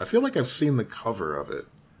I. I feel like I've seen the cover of it,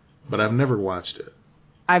 but I've never watched it.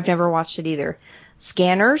 I've never watched it either.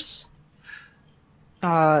 Scanners.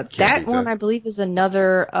 That one, I believe, is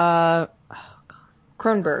another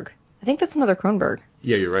Cronenberg. I think that's another Cronenberg.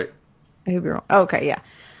 Yeah, you're right. I hope you're wrong. Oh, okay,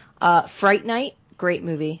 yeah. Fright Night, great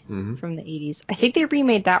movie from the 80s. I think they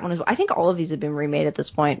remade that one as well. I think all of these have been remade at this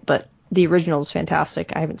point, but the original is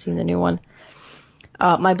fantastic. I haven't seen the new one.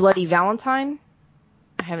 My Bloody Valentine.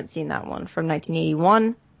 I haven't seen that one, from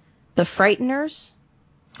 1981. The Frighteners.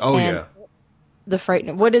 Oh, yeah.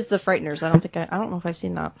 What is The Frighteners? I don't know if I've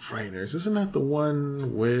seen that. Frighteners. Isn't that the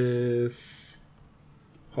one with...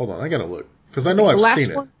 Hold on, I gotta look. Because I know I've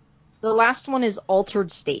seen it. The last one is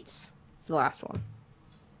Altered States. It's the last one.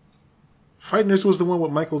 Frighteners was the one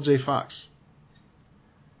with Michael J. Fox.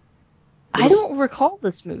 I don't recall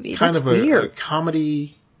this movie. That's weird. A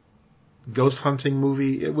comedy ghost hunting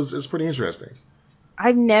movie. It's pretty interesting.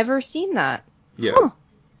 I've never seen that. Yeah. Huh.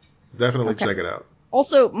 Definitely check it out.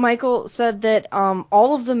 Also, Michael said that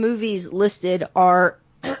all of the movies listed are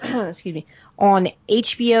excuse me, on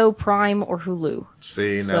HBO, Prime, or Hulu.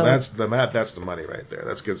 See, now that's the money right there.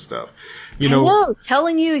 That's good stuff. I know,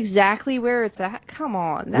 telling you exactly where it's at. Come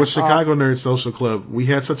on. With Chicago Nerd Social Club, we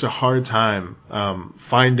had such a hard time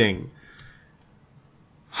finding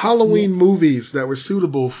Halloween movies that were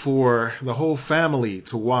suitable for the whole family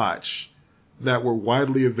to watch, that were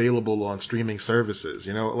widely available on streaming services,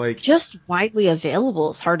 just widely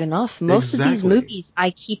available is hard enough. Most of these movies,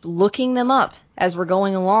 I keep looking them up as we're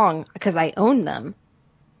going along because I own them.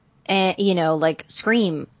 And, like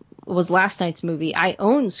Scream was last night's movie. I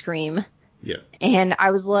own Scream Yeah. And I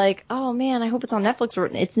was like, oh man, I hope it's on Netflix, or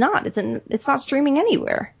it's not. It's not streaming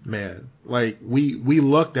anywhere. Man, like we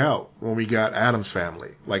lucked out when we got Addams Family.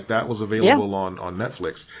 Like that was available on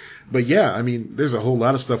Netflix. But yeah, I mean, there's a whole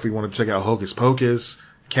lot of stuff we want to check out. Hocus Pocus,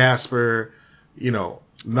 Casper,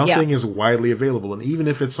 nothing is widely available. And even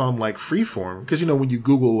if it's on like Freeform, because when you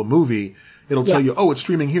Google a movie, it'll tell you, oh, it's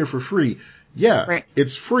streaming here for free. Yeah, right.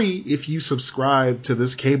 It's free if you subscribe to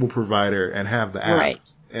this cable provider and have the app.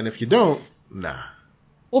 Right. And if you don't, nah.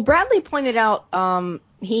 Well, Bradley pointed out,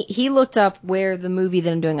 he looked up where the movie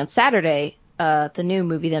that I'm doing on Saturday, the new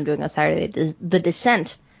movie that I'm doing on Saturday, The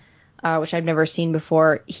Descent, which I've never seen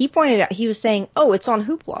before. He pointed out, he was saying, oh, it's on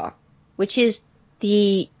Hoopla, which is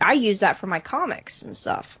I use that for my comics and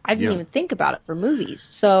stuff. I didn't even think about it for movies.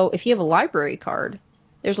 So if you have a library card,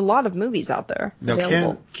 there's a lot of movies out there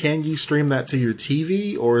available. Now, can you stream that to your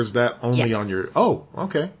TV, or is that only on your... Oh,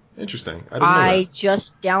 okay. Interesting. I didn't know that. I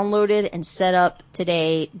just downloaded and set up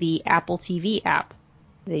today the Apple TV app.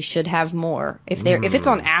 They should have more. If it's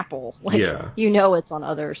on Apple, it's on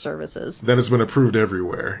other services. Then it's been approved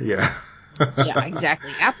everywhere. Yeah. Yeah,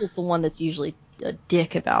 exactly. Apple's the one that's usually a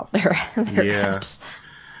dick about their apps.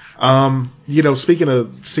 Speaking of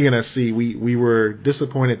CNSC, we were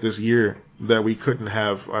disappointed this year that we couldn't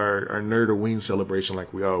have our Nerd-A-Ween celebration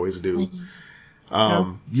like we always do.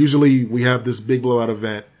 Usually we have this big blowout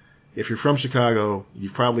event. If you're from Chicago,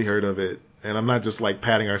 you've probably heard of it. And I'm not just like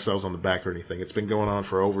patting ourselves on the back or anything. It's been going on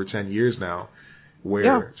for over 10 years now,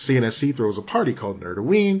 where CNSC throws a party called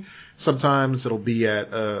Nerd-A-Ween. Sometimes it'll be at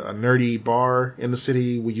a nerdy bar in the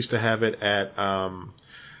city. We used to have it at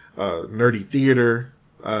Nerdy Theater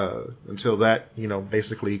until that,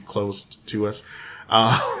 basically closed to us.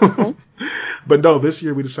 But no, this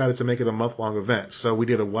year we decided to make it a month-long event. So we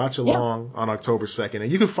did a watch-along on October 2nd.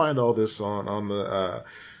 And you can find all this on the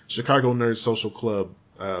Chicago Nerd Social Club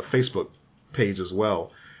Facebook page as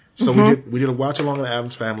well. So we did a watch-along with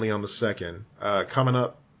Addams Family on the 2nd. Coming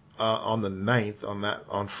up on the 9th,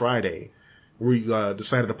 on Friday, we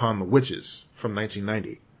decided upon The Witches from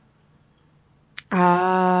 1990.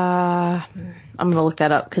 I'm going to look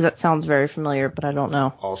that up because that sounds very familiar, but I don't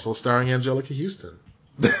know. Also starring Angelica Houston.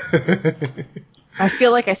 I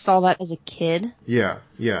feel like I saw that as a kid. Yeah.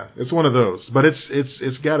 It's one of those, but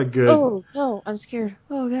it's got a good... Oh, no, I'm scared.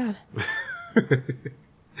 Oh, God.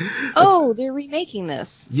 Oh, they're remaking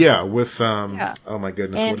this. Yeah, with, oh my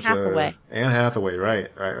goodness. Anne Hathaway. Anne Hathaway,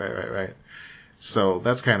 right. So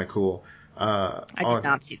that's kind of cool. I did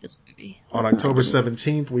not see this movie. On October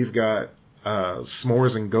 17th, we've got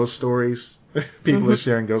S'mores and Ghost Stories. People are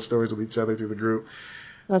sharing ghost stories with each other through the group.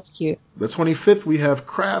 That's cute. The 25th, we have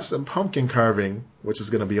crafts and pumpkin carving, which is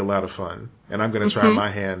going to be a lot of fun. And I'm going to try my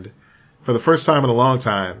hand for the first time in a long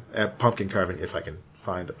time at pumpkin carving, if I can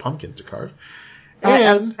find a pumpkin to carve.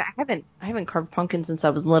 I haven't carved pumpkins since I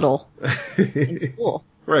was little in school.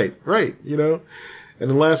 Right. And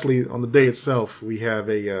then lastly, on the day itself, we have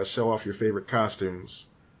a show off your favorite costumes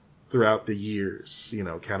throughout the years,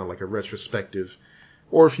 kind of like a retrospective,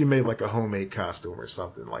 or if you made like a homemade costume or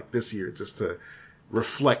something like this year, just to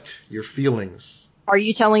reflect your feelings. Are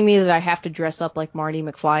you telling me that I have to dress up like Marty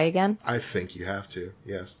McFly again? I think you have to,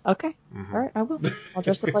 yes. Okay. All right, I will. I'll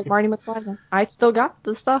dress up like Marty McFly then. I still got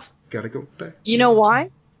the stuff. Gotta go back. You know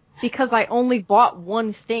why? Because I only bought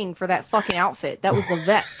one thing for that fucking outfit. That was the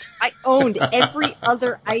vest. I owned every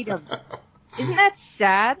other item. Isn't that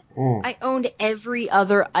sad? I owned every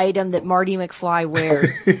other item that Marty McFly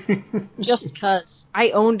wears. Just because.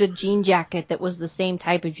 I owned a jean jacket that was the same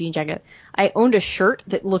type of jean jacket. I owned a shirt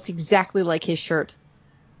that looked exactly like his shirt.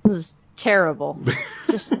 It was terrible.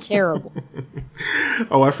 Just terrible.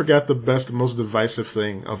 Oh, I forgot the best and most divisive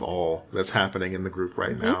thing of all that's happening in the group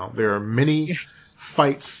right now. There are many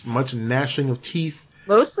fights, much gnashing of teeth.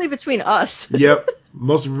 Mostly between us. Yep.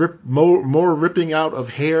 More ripping out of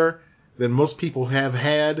hair than most people have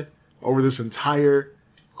had over this entire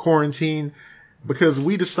quarantine, because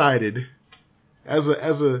we decided as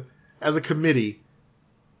a committee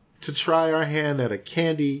to try our hand at a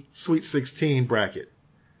candy Sweet 16 bracket.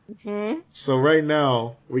 So right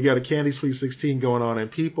now we got a candy Sweet 16 going on,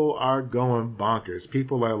 and people are going bonkers.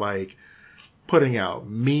 People are like putting out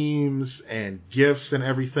memes and gifs and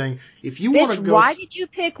everything. If you want to go... why did you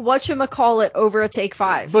pick Whatchamacallit over a Take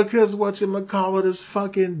 5? Because Whatchamacallit is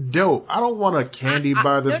fucking dope. I don't want a candy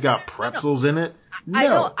bar that's got pretzels in it.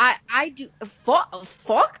 No. I do.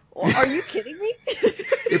 Fuck? Are you kidding me?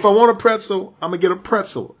 If I want a pretzel, I'm going to get a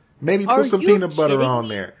pretzel. Maybe put some peanut butter on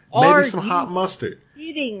there. Maybe some hot mustard.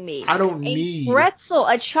 Kidding me? I don't need...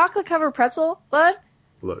 a chocolate covered pretzel, bud?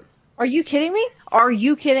 Look. Are you kidding me? Are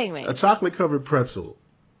you kidding me? A chocolate-covered pretzel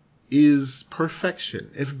is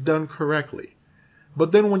perfection if done correctly.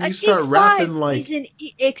 But then when A you start Take rapping 5 like, is an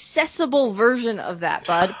accessible version of that,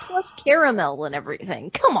 bud. Plus caramel and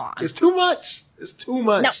everything. Come on. it's too much. It's too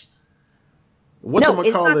much. No, it's not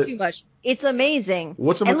Whatchamacallit? too much. It's amazing. And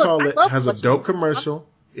look, I Whatchamacallit love has a dope Whatchamacallit. commercial.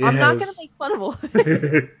 I'm not going to make fun of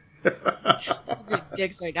You're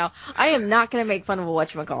dicks right now. I am not going to make fun of a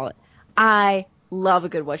whatchamacallit. I love a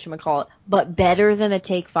good whatchamacallit, but better than a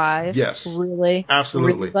Take 5? Yes. Really?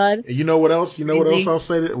 Absolutely. Really, bud? And you know what else? What Really? else I'll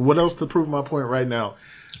say? What else to prove my point right now?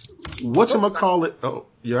 Whatchamacallit? Oh,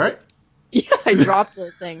 you all right? Yeah, I dropped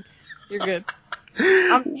the thing. You're good.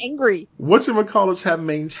 I'm angry. Whatchamacallits have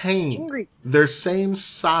maintained Angry. their same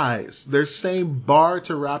size, their same bar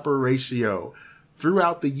to wrapper ratio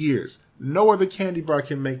throughout the years. No other candy bar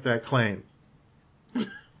can make that claim.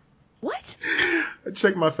 What?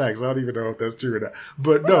 Check my facts. I don't even know if that's true or not.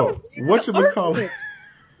 But What no, a weird whatchamacallit? argument.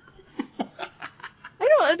 I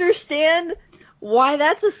don't understand why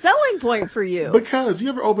that's a selling point for you. Because you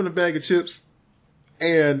ever open a bag of chips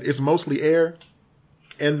and it's mostly air,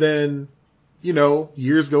 and then,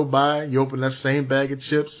 years go by, you open that same bag of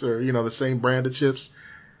chips or, the same brand of chips,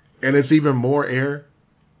 and it's even more air.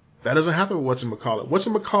 That doesn't happen with whatchamacallit.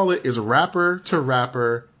 Whatchamacallit is wrapper to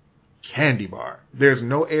wrapper candy bar. There's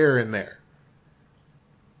no air in there.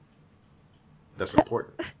 That's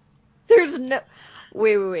important. There's no...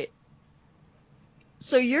 Wait.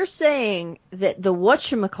 So you're saying that the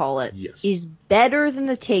whatchamacallit Yes. is better than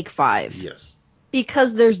the Take 5? Yes.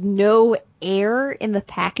 Because there's no air in the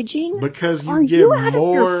packaging? Because you Are get you out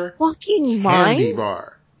more of your fucking candy mind?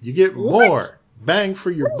 bar. You get What? more bang for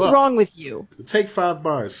your What is buck. wrong with you? The Take 5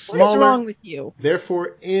 bar is What is smaller, wrong with you?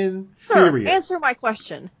 therefore inferior. Sir, answer my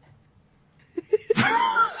question.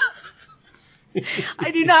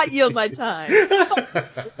 I do not yield my time.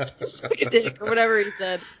 Suck a dick, or whatever he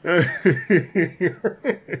said.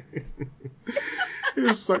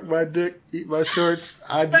 Suck my dick, eat my shorts.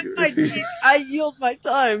 Suck my dick, I yield my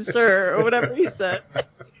time, sir, or whatever he said.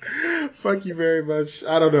 Fuck you very much.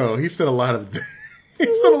 I don't know. He said a lot of things. He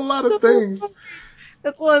said a lot of things. Funny.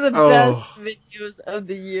 That's one of the best videos of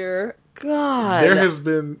the year. God. There has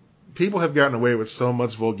been... People have gotten away with so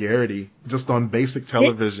much vulgarity just on basic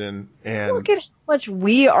television. And look at how much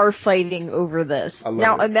we are fighting over this.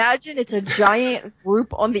 Now imagine it's a giant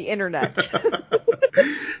group on the internet.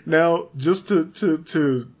 Now, just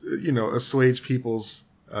to assuage people's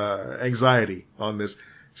anxiety on this,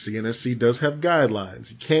 CNSC does have guidelines.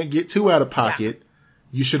 You can't get too out of pocket. Yeah.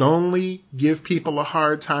 You should only give people a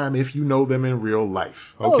hard time if you know them in real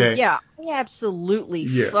life. Okay? Oh, yeah. I absolutely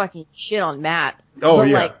fucking shit on Matt. Oh, but,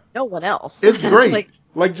 yeah. No one else. It's great.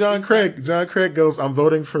 like John Craig. John Craig goes, I'm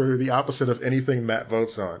voting for the opposite of anything Matt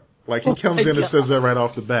votes on. Like, he comes in and says that right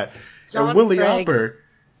off the bat. John and Willie Craig, Opper...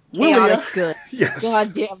 good. Yes.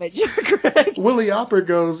 God damn it, John Craig. Willie Opper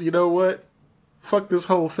goes, you know what? Fuck this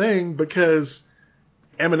whole thing because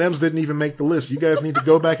M&M's didn't even make the list. You guys need to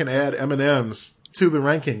go back and add M&M's to the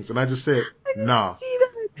rankings. And I just said, nah.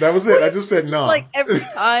 That was it. I just said, nah. Like every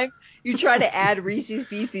time you try to add Reese's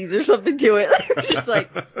Pieces or something to it, you're just like,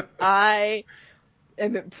 I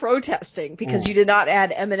am protesting because you did not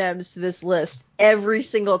add M&M's to this list every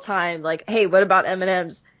single time. Like, hey, what about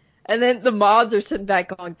M&M's? And then the mods are sitting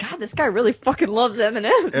back going, God, this guy really fucking loves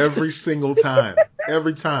M&M's. Every single time.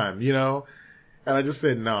 Every time, And I just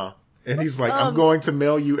said, nah. And he's like, I'm going to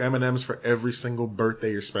mail you M&M's for every single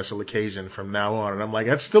birthday or special occasion from now on. And I'm like,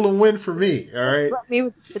 that's still a win for me, all right? Brought me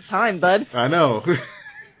with the time, bud. I know.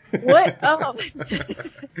 What?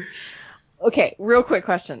 Okay, real quick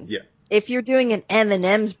question. Yeah. If you're doing an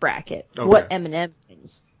M&M's bracket, what M&M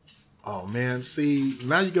wins? Oh, man, see,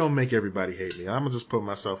 now you're going to make everybody hate me. I'm going to just put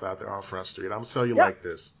myself out there on Front Street. I'm going to tell you like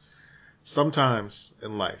this. Sometimes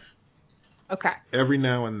in life, every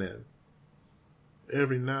now and then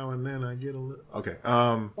I get a little... Okay.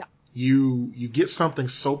 You get something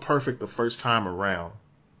so perfect the first time around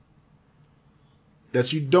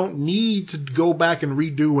that you don't need to go back and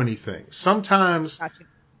redo anything. Sometimes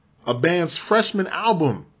a band's freshman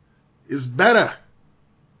album is better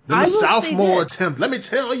than the sophomore attempt. Let me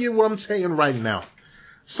tell you what I'm saying right now.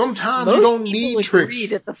 Sometimes you don't need tricks. Most people agree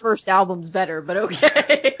that the first album's better, but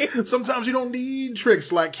okay. Sometimes you don't need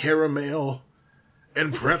tricks like caramel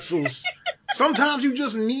and pretzels. Sometimes you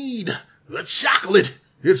just need the chocolate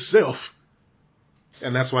itself.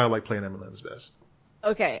 And that's why I like playing M&M's best.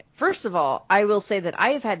 Okay, first of all, I will say that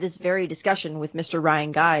I have had this very discussion with Mr.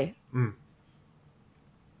 Ryan Guy.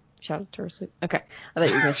 Shout out to Turtle Soup. Okay, I thought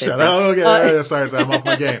you were going to say that. Okay, sorry, I'm off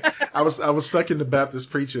my game. I was stuck in the Baptist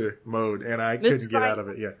preacher mode, and I couldn't get out of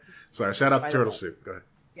it. Yeah, sorry. Shout out to Turtle Soup. Go ahead.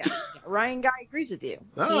 Yeah, Ryan Guy agrees with you.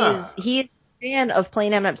 Ah. He is fan of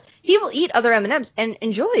plain M&Ms. He will eat other M&Ms and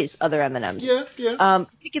enjoys other M&Ms. Yeah.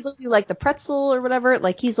 Particularly like the pretzel or whatever.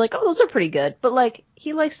 Like he's like, oh, those are pretty good. But like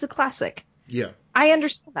he likes the classic. Yeah. I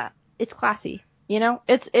understand that. It's classy. You know,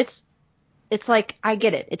 it's like I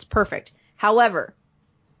get it. It's perfect. However,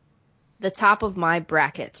 the top of my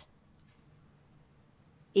bracket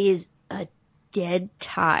is a dead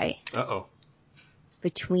tie Uh-oh.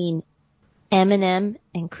 between M&M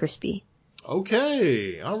and Crispy.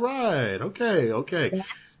 Okay. All right. Okay.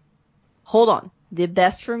 Best. Hold on. The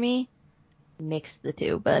best for me, mix the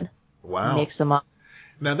two, bud. Wow. Mix them up.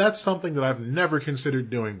 Now that's something that I've never considered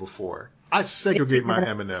doing before. I segregate my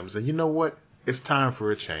M&Ms, and you know what? It's time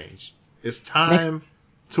for a change. It's time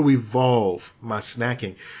to evolve my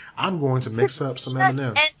snacking. I'm going to mix up some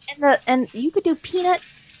M&Ms. And you could do peanut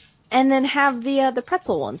and then have the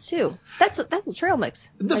pretzel ones too. That's a trail mix.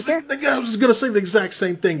 Right there. I was going to say the exact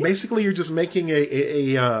same thing. Basically, you're just making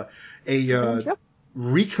a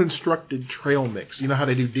reconstructed trail mix. You know how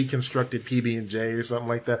they do deconstructed PB&J or something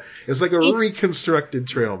like that? It's like a reconstructed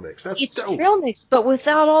trail mix. It's dope. Trail mix, but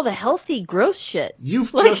without all the healthy, gross shit.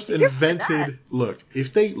 You've just invented. Look,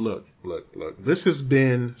 if they look. This has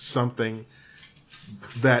been something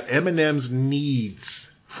that M&M's needs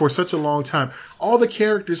for such a long time. All the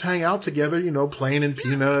characters hang out together, you know, Plain and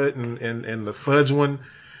Peanut and the fudge one,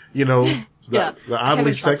 you know, the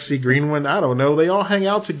oddly sexy green one. I don't know. They all hang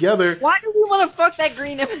out together. Why do we want to fuck that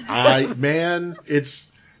green M&M? Man,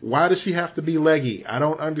 it's why does she have to be leggy? I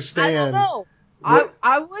don't understand. I don't know.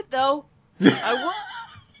 I would though. I would.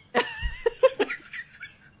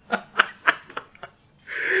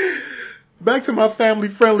 Back to my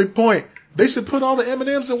family-friendly point. They should put all the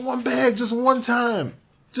M&Ms in one bag just one time.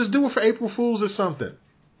 Just do it for April Fools or something.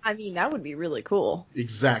 I mean, that would be really cool.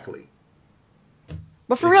 Exactly.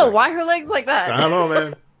 But for real, why her legs like that? I don't know,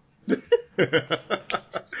 man.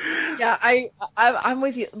 Yeah, I'm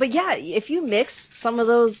with you. But yeah, if you mix some of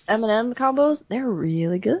those M&M combos, they're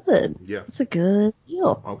really good. Yeah. It's a good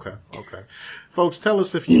deal. Okay. Folks, tell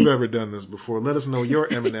us if you've ever done this before. Let us know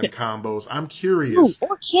your M&M combos. I'm curious. Ooh,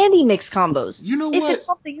 or candy mix combos. You know if what? If it's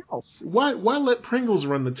something else. Why let Pringles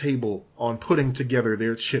run the table on putting together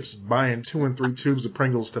their chips, buying 2 and 3 tubes of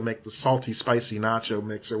Pringles to make the salty, spicy nacho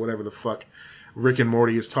mix or whatever the fuck Rick and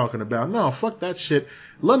Morty is talking about? No, fuck that shit.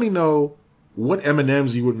 Let me know what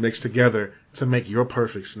M&Ms you would mix together to make your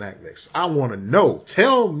perfect snack mix. I want to know.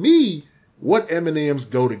 Tell me what M&Ms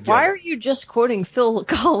go together. Why are you just quoting Phil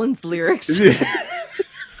Collins lyrics? Yes,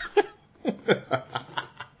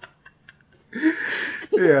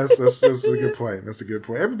 that's a good point. That's a good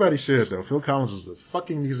point. Everybody should, though. Phil Collins is a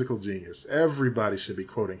fucking musical genius. Everybody should be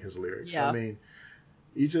quoting his lyrics. Yeah. I mean,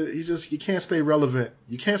 you can't stay relevant.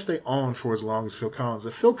 You can't stay on for as long as Phil Collins.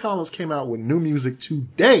 If Phil Collins came out with new music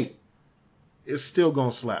today, it's still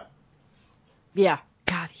gonna slap. Yeah.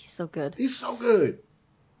 God, he's so good. He's so good.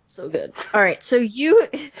 So good. All right, so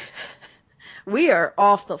we are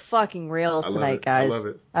off the fucking rails tonight, guys. I love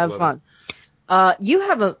it. Have fun. You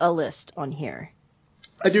have a list on here.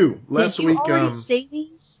 I do. Last week. Did you already say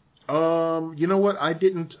these? You know what? I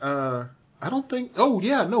didn't. I don't think. Oh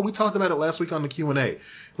yeah, no. We talked about it last week on the Q&A.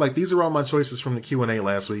 Like these are all my choices from the Q&A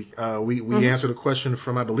last week. We answered a question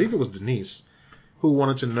from, I believe it was Denise, who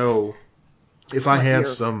wanted to know if I had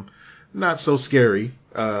some not so scary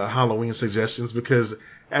Halloween suggestions, because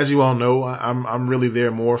as you all know, I'm really there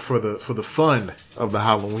more for the fun of the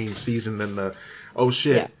Halloween season than the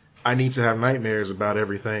I need to have nightmares about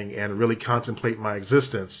everything and really contemplate my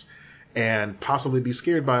existence and possibly be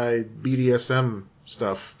scared by BDSM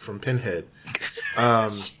stuff from Pinhead.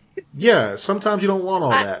 Yeah, sometimes you don't want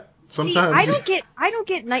all that. Sometimes I don't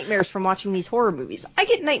get nightmares from watching these horror movies. I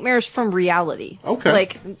get nightmares from reality. Okay.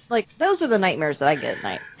 Like those are the nightmares that I get at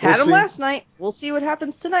night. Had them last night. We'll see what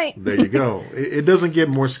happens tonight. There you go. It doesn't get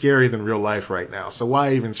more scary than real life right now. So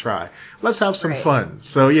why even try? Let's have some fun.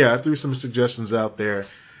 So yeah, I threw some suggestions out there,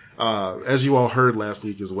 as you all heard last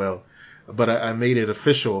week as well. But I made it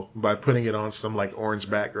official by putting it on some like orange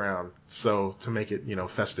background, so to make it,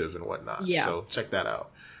 festive and whatnot. Yeah. So check that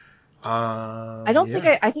out.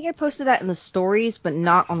 I think I posted that in the stories, but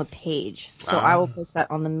not on the page. So I will post that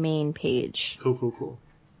on the main page. Cool.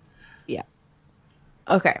 Yeah.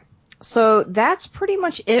 Okay. So that's pretty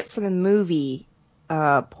much it for the movie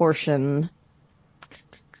portion.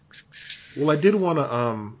 Well, I did want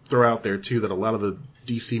to throw out there too that a lot of the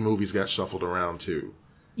DC movies got shuffled around too.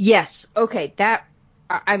 Yes. Okay. That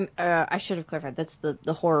I should have clarified. That's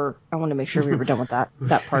the horror. I want to make sure we were done with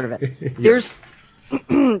that part of it. Yes.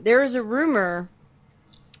 There is a rumor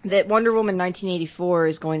that Wonder Woman 1984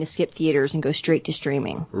 is going to skip theaters and go straight to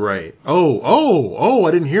streaming. Right. Oh!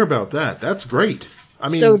 I didn't hear about that. That's great. I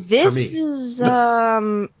mean, so for this me. is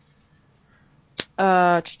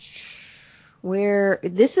where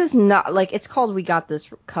this is not like it's called We Got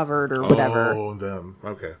This Covered or whatever. Oh, them.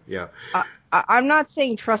 Okay, yeah. I'm not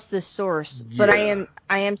saying trust this source, but Yeah.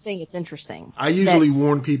 I am saying it's interesting. I usually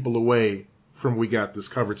warn people away from We Got This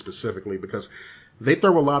Covered specifically because they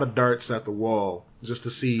throw a lot of darts at the wall just to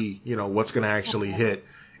see, what's going to actually hit.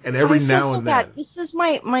 And every I feel now so and bad. then. This is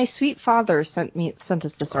my sweet father sent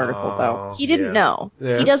us this article though. He didn't Yeah. know.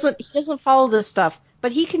 Yes. He doesn't follow this stuff,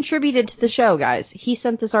 but he contributed to the show, guys. He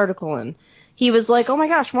sent this article in. He was like, "Oh my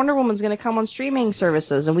gosh, Wonder Woman's going to come on streaming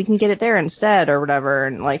services and we can get it there instead or whatever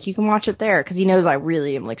and like you can watch it there cuz he knows I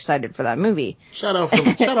really am excited for that movie." Shout out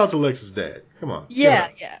to Lex's dad. Come on. Yeah.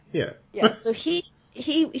 Yeah. So he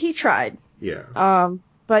tried. Yeah.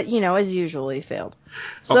 But as usual, he failed.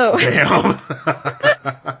 So damn.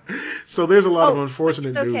 So there's a lot of unfortunate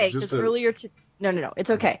it's okay, news. Just earlier no,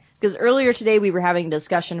 it's okay because earlier today we were having a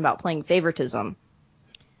discussion about playing favoritism,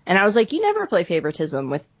 and I was like, you never play favoritism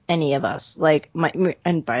with any of us, like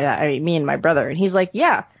and by that I mean me and my brother, and he's like,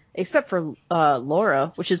 yeah, except for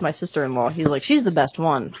Laura, which is my sister-in-law. He's like, she's the best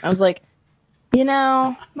one. I was like,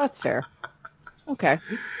 that's fair. Okay.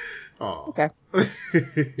 Oh. Okay. That's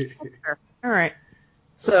fair. All right.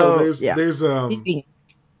 So there's He's being...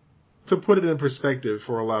 to put it in perspective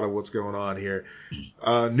for a lot of what's going on here,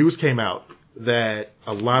 news came out that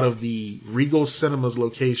a lot of the Regal Cinemas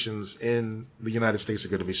locations in the United States are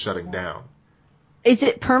going to be shutting down. Is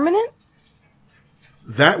it permanent?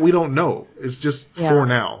 That we don't know. It's just for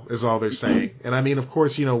now is all they're saying. And I mean, of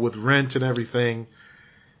course, with rent and everything,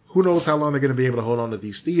 who knows how long they're going to be able to hold on to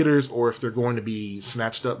these theaters or if they're going to be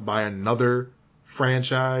snatched up by another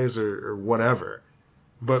franchise or whatever.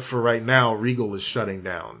 But for right now, Regal is shutting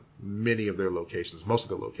down many of their locations, most of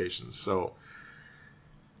their locations. So,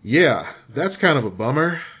 yeah, that's kind of a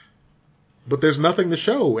bummer. But there's nothing to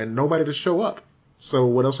show and nobody to show up. So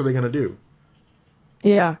what else are they going to do?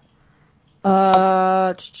 Yeah.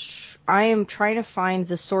 I am trying to find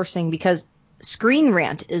the sourcing because Screen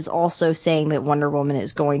Rant is also saying that Wonder Woman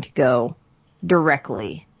is going to go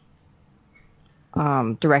directly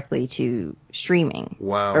to streaming.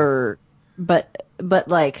 Wow. But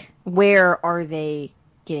like, where are they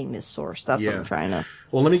getting this source? That's what I'm trying to...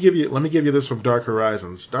 Well, let me give you this from Dark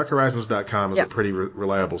Horizons. DarkHorizons.com is a pretty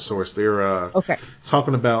reliable source. They're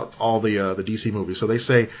talking about all the DC movies. So they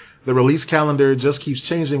say the release calendar just keeps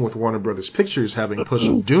changing with Warner Brothers Pictures having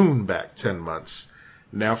pushed Dune back 10 months,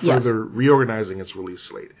 now further reorganizing its release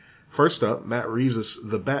slate. First up, Matt Reeves'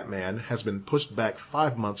 The Batman has been pushed back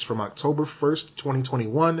 5 months from October 1st,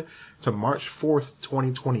 2021 to March 4th,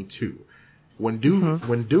 2022. When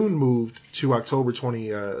Dune moved to October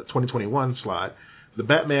 2021 slot, the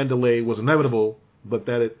Batman delay was inevitable, but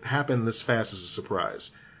that it happened this fast is a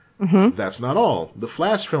surprise. Mm-hmm. That's not all. The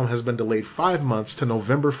Flash film has been delayed 5 months to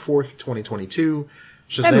November 4th, 2022.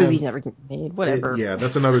 Shazam, that movie's never getting made. Whatever.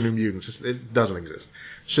 That's another New Mutants. It doesn't exist.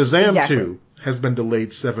 Shazam 2 has been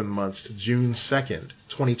delayed 7 months to June 2nd,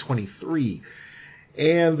 2023.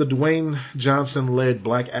 And the Dwayne Johnson-led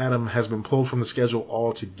Black Adam has been pulled from the schedule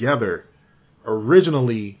altogether.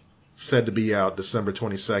 Originally said to be out December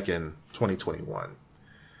 22nd, 2021.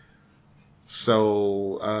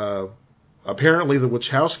 So, apparently the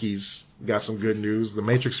Wachowskis got some good news. The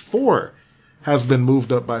Matrix 4 has been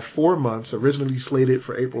moved up by 4 months, originally slated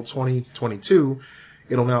for April 2022.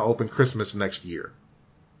 It'll now open Christmas next year.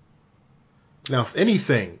 Now, if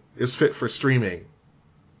anything is fit for streaming,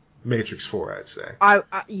 Matrix 4, I'd say.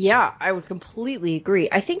 I would completely agree.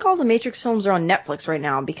 I think all the Matrix films are on Netflix right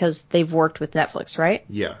now because they've worked with Netflix, right?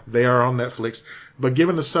 Yeah, they are on Netflix. But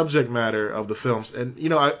given the subject matter of the films, and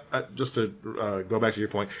I just to go back to your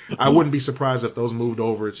point, I wouldn't be surprised if those moved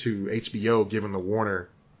over to HBO, given the Warner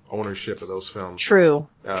ownership of those films. True.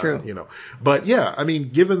 But yeah, I mean,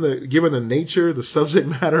 given the nature, the subject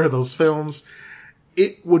matter of those films,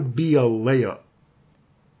 it would be a layup.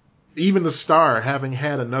 Even The Star, having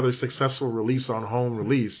had another successful release on home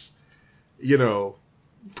release,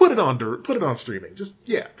 put it on streaming. Just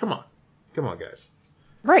come on, guys.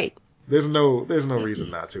 Right. There's no reason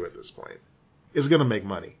not to at this point. It's gonna make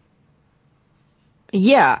money.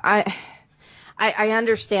 Yeah, I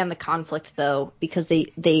understand the conflict though, because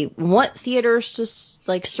they want theaters to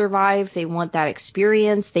survive. They want that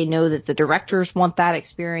experience. They know that the directors want that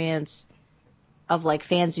experience of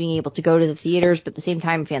fans being able to go to the theaters, but at the same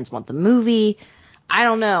time fans want the movie. I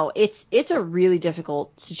don't know. It's a really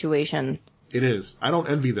difficult situation. It is. I don't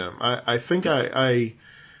envy them. I think I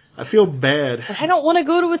feel bad. But I don't want to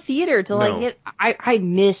go to a theater I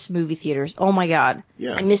miss movie theaters. Oh my god.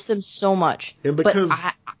 Yeah. I miss them so much. And because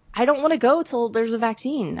I don't want to go till there's a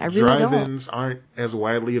vaccine. I really don't. Drive-ins aren't as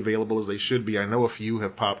widely available as they should be. I know a few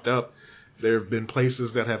have popped up. There have been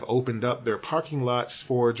places that have opened up their parking lots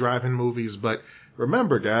for drive-in movies, but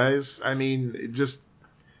remember, guys, I mean,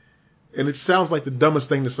 and it sounds like the dumbest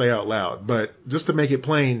thing to say out loud, but just to make it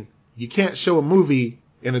plain, you can't show a movie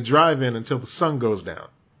in a drive-in until the sun goes down.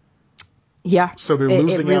 Yeah. So they're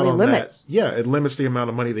losing really out on limits. that. Yeah, it limits the amount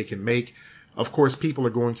of money they can make. Of course, people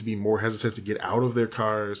are going to be more hesitant to get out of their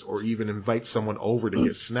cars or even invite someone over to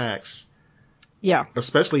get snacks. Yeah.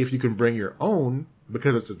 Especially if you can bring your own,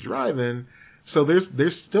 because it's a drive-in. So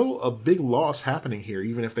there's still a big loss happening here,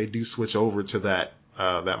 even if they do switch over to that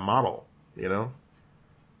model, you know?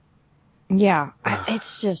 Yeah.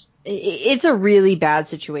 It's a really bad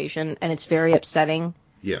situation, and it's very upsetting.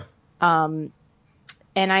 Yeah. And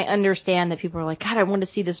I understand that people are like, God, I want to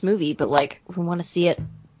see this movie, but like, we want to see it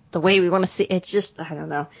the way we want to see it. It's just, I don't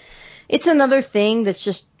know. It's another thing that's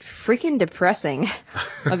just freaking depressing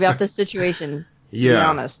about this situation, to be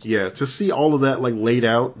honest. Yeah. To see all of that like laid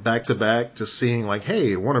out back to back, just seeing like,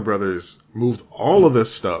 hey, Warner Brothers moved all of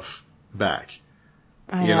this stuff back.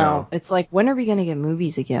 I know. It's like, when are we going to get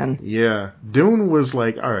movies again? Yeah. Dune was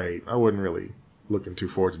like, all right, I wasn't really looking too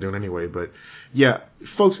forward to Dune anyway, but yeah,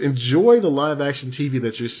 folks, enjoy the live action TV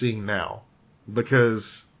that you're seeing now,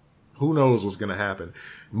 because who knows what's going to happen.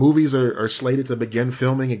 Movies are slated to begin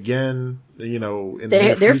filming again, in the near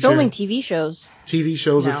They're future. filming TV shows. TV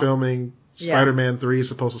shows now. are filming. Yeah. Spider-Man 3 is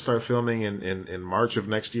supposed to start filming in March of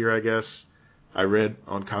next year, I guess. I read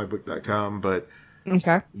on comicbook.com, but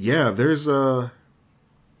Okay. yeah, there's a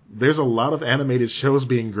lot of animated shows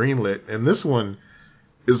being greenlit, and this one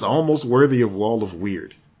is almost worthy of Wall of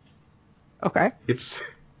Weird. Okay. It's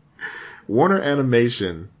Warner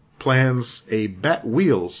Animation plans a Bat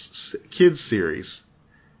Wheels kids series.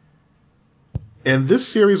 And this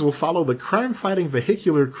series will follow the crime-fighting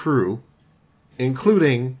vehicular crew,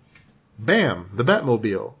 including Bam, the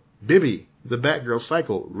Batmobile, Bibby, the Batgirl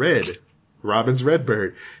Cycle, Red, Robin's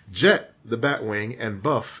Redbird, Jet, the Batwing, and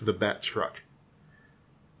Buff, the Bat Truck.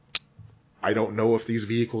 I don't know if these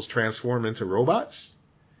vehicles transform into robots.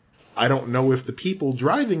 I don't know if the people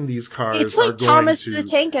driving these cars It's like are going Thomas to... the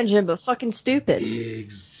Tank Engine, but fucking stupid.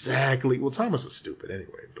 Exactly. Well, Thomas is stupid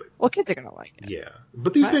anyway, but... Well, kids are going to like it. Yeah.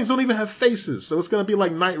 But these things don't even have faces, so it's going to be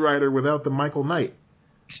like Knight Rider without the Michael Knight.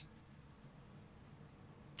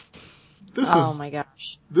 My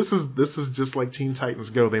gosh. This is just like Teen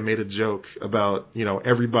Titans Go. They made a joke about,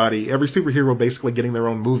 every superhero basically getting their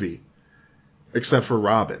own movie, except for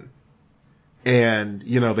Robin. And,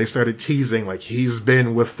 they started teasing, like, he's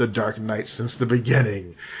been with the Dark Knight since the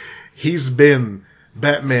beginning. He's been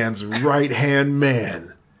Batman's right-hand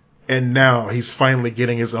man. And now he's finally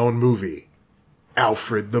getting his own movie.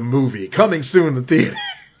 Alfred the Movie, coming soon to theaters.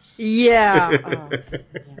 Yeah.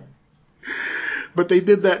 But they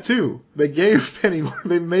did that too. They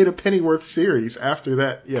made a Pennyworth series after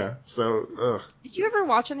that. Yeah. So, Did you ever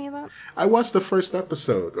watch any of that? I watched the first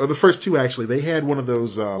episode, or the first two actually. They had one of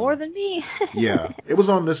those. More than me. Yeah. It was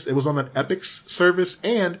on that Epix service,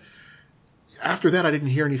 and after that I didn't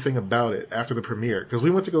hear anything about it after the premiere, because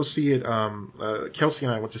we went to go see it. Kelsey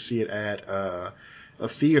and I went to see it at a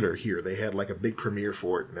theater here. They had like a big premiere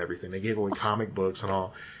for it and everything. They gave away comic books and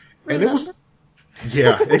all. And it was.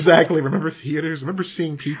 Yeah, exactly. Remember theaters? Remember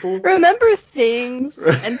seeing people? Remember things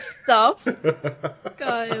and stuff.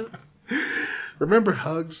 Guys. Remember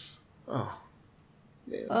hugs? Oh.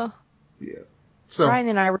 Yeah. Yeah. So Ryan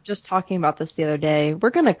and I were just talking about this the other day. We're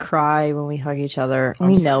going to cry when we hug each other.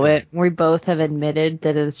 We know it. We both have admitted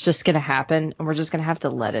that it's just going to happen, and we're just going to have to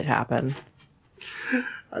let it happen.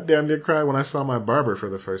 I damn near cried when I saw my barber for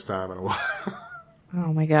the first time in a while.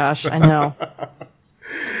 Oh my gosh, I know.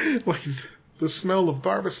 Like, the smell of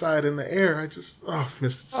barbicide in the air, I just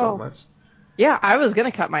missed it so much. Yeah, I was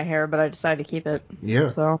gonna cut my hair, but I decided to keep it. Yeah.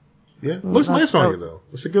 So. Yeah. Looks nice on you though.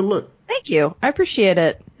 It's a good look. Thank you. I appreciate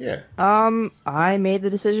it. Yeah. I made the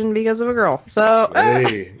decision because of a girl. So.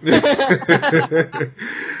 Hey.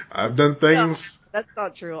 I've done things. No, that's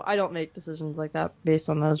not true. I don't make decisions like that based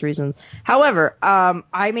on those reasons. However,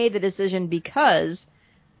 I made the decision because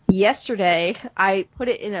yesterday I put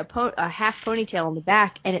it in a half ponytail in the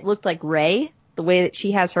back, and it looked like Rey, the way that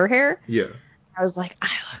she has her hair. Yeah. I was like, I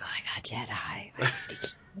look like a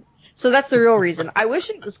Jedi. So that's the real reason. I wish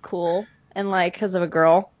it was cool and like because of a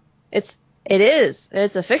girl. It is.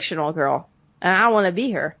 It's a fictional girl, and I want to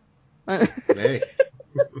be her. Hey.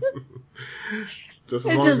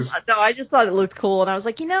 I just thought it looked cool, and I was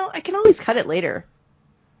like, I can always cut it later.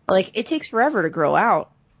 Like, it takes forever to grow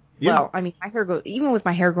out. Yeah. Well, I mean, even with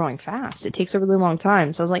my hair growing fast, it takes a really long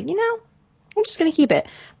time. So I was like, I'm just gonna keep it.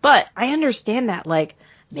 But I understand that, like,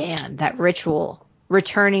 man, that ritual,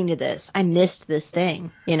 returning to this. I missed this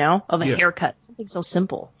thing, of a Yeah. haircut. Something so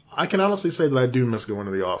simple. I can honestly say that I do miss going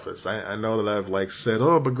to the office. I know that I've like said,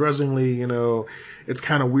 begrudgingly, it's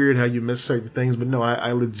kind of weird how you miss certain things, but no,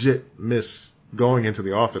 I legit miss going into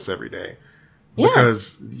the office every day Yeah.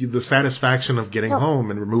 because the satisfaction of getting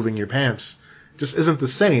home and removing your pants just isn't the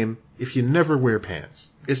same if you never wear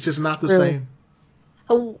pants. It's just not the same.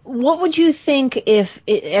 What would you think if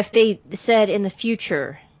they said in the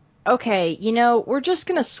future, okay, we're just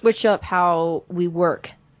going to switch up how we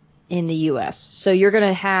work in the U.S. So you're going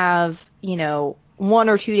to have, 1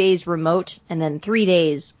 or 2 days remote and then 3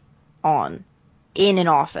 days on in an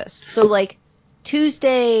office. So like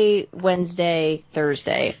Tuesday, Wednesday,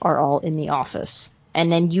 Thursday are all in the office. And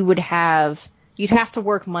then you'd have to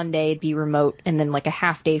work Monday, be remote, and then like a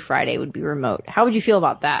half day Friday would be remote. How would you feel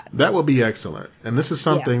about that? That would be excellent. And this is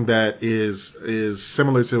something that is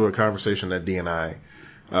similar to a conversation that Dee and I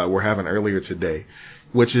were having earlier today,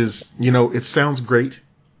 which is, it sounds great.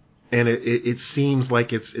 And it seems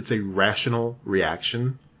like it's a rational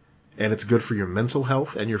reaction, and it's good for your mental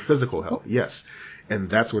health and your physical health. Yes. And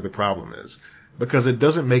that's where the problem is, because it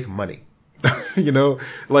doesn't make money. In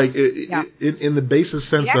the basis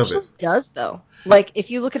sense of it. It actually does, though. Like, if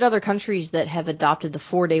you look at other countries that have adopted the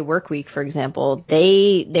 4-day work week, for example,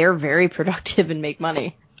 they're very productive and make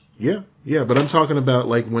money. Yeah. But I'm talking about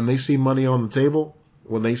like when they see money on the table,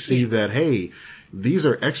 when they see that, hey, these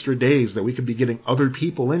are extra days that we could be getting other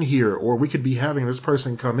people in here, or we could be having this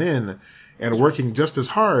person come in and working just as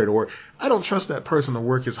hard, or I don't trust that person to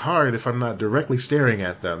work as hard if I'm not directly staring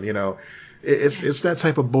at them. It's that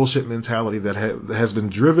type of bullshit mentality that has been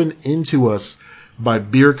driven into us by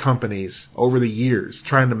beer companies over the years,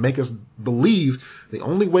 trying to make us believe the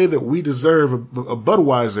only way that we deserve a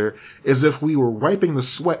Budweiser is if we were wiping the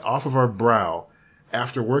sweat off of our brow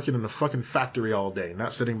after working in a fucking factory all day,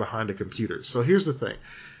 not sitting behind a computer. So here's the thing.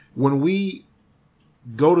 When we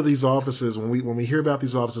go to these offices, when we hear about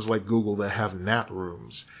these offices like Google that have nap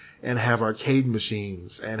rooms and have arcade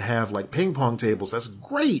machines and have like ping pong tables, that's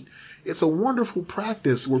great. It's a wonderful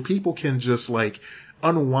practice where people can just like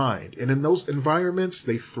unwind. And in those environments,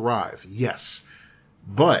 they thrive. Yes.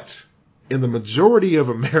 But in the majority of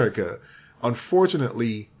America,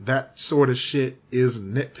 unfortunately, that sort of shit is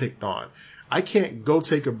nitpicked on. I can't go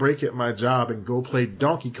take a break at my job and go play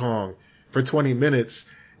Donkey Kong for 20 minutes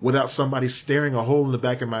without somebody staring a hole in the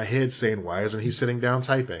back of my head saying, why isn't he sitting down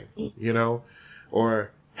typing?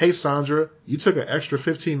 Or, hey, Sandra, you took an extra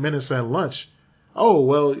 15 minutes at lunch. Oh,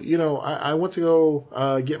 well, I went to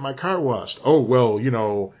go get my car washed. Oh, well,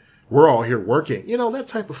 we're all here working. That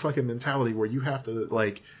type of fucking mentality where you have to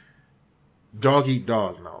like dog eat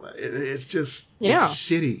dog and all that. It's just, it's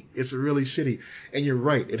shitty. It's really shitty. And you're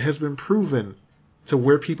right. It has been proven to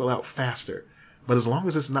wear people out faster. But as long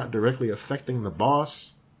as it's not directly affecting the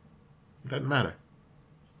boss, it doesn't matter.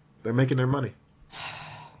 They're making their money.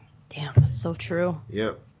 Damn, that's so true.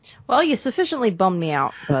 Yep. Well, you sufficiently bummed me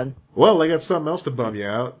out, bud. Well, I got something else to bum you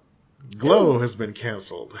out. Glow has been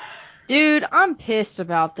canceled. Dude, I'm pissed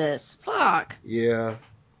about this. Fuck. Yeah.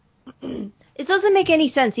 It doesn't make any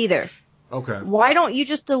sense either. Okay. Why don't you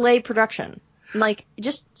just delay production? Like,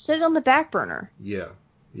 just sit it on the back burner. Yeah.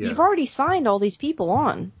 You've already signed all these people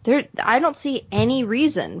on. I don't see any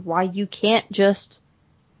reason why you can't just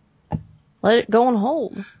let it go on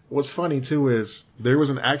hold. What's funny, too, is there was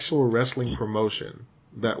an actual wrestling promotion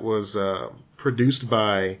that was produced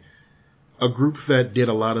by a group that did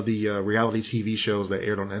a lot of the reality TV shows that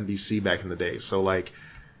aired on NBC back in the day. So, like,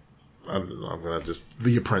 I'm going to just,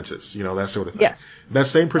 The Apprentice, that sort of thing. Yes. That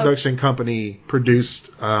same production company produced,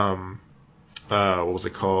 what was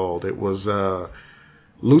it called? It was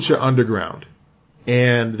Lucha Underground.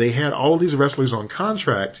 And they had all these wrestlers on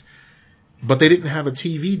contract, but they didn't have a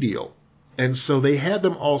TV deal. And so they had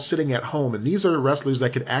them all sitting at home. And these are wrestlers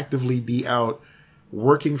that could actively be out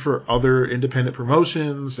working for other independent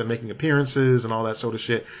promotions and making appearances and all that sort of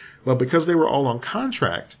shit. But because they were all on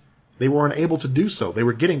contract, they weren't able to do so. They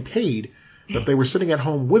were getting paid, but they were sitting at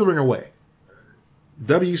home withering away.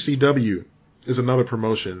 WCW is another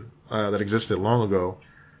promotion that existed long ago.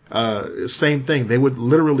 Same thing. They would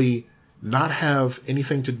literally not have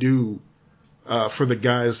anything to do for the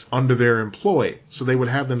guys under their employ. So they would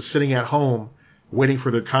have them sitting at home waiting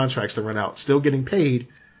for their contracts to run out, still getting paid,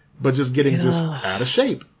 but just getting just out of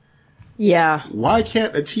shape. Yeah. Why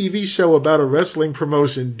can't a TV show about a wrestling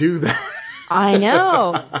promotion do that? I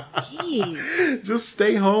know. Jeez. Just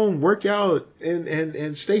stay home, work out,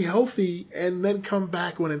 and stay healthy, and then come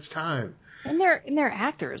back when it's time. And they're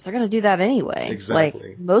actors. They're going to do that anyway. Exactly.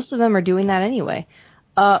 Like, most of them are doing that anyway.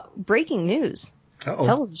 Breaking news. Uh-oh.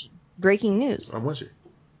 Television. Breaking news. I'm with you.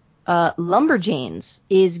 Lumberjanes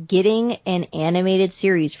is getting an animated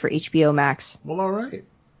series for HBO Max. Well, all right.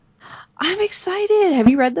 I'm excited. Have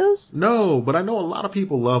you read those? No, but I know a lot of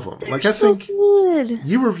people love them. They're Like, I so think good.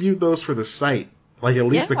 you reviewed those for the site. Like, at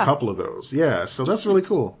least a Yeah. couple of those. Yeah, so that's really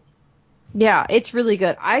cool. Yeah, it's really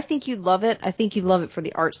good. I think you'd love it. I think you'd love it for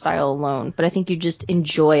the art style alone, but I think you just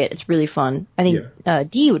enjoy it. It's really fun. I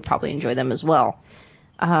think Dee would probably enjoy them as well.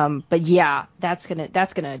 But yeah, that's gonna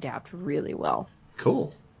adapt really well.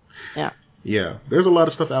 Cool. Yeah. Yeah, there's a lot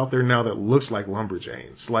of stuff out there now that looks like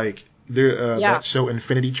Lumberjanes. Like, that show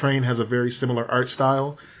Infinity Train has a very similar art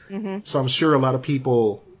style. Mm-hmm. So I'm sure a lot of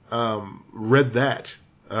people read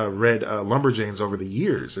Lumberjanes over the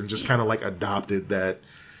years and just kind of like adopted that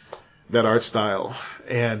art style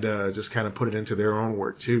and just kind of put it into their own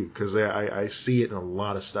work too, because I see it in a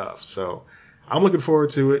lot of stuff. So I'm looking forward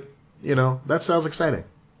to it. You know, that sounds exciting.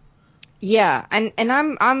 Yeah, and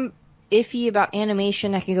I'm iffy about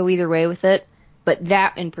animation. I can go either way with it, but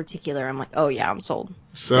that in particular, I'm like, oh yeah, I'm sold.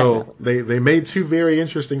 So they made two very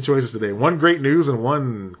interesting choices today. One great news and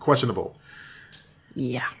one questionable.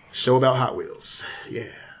 Yeah. Show about Hot Wheels.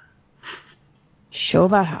 Yeah. Show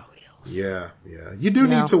about Hot Wheels. Yeah. You do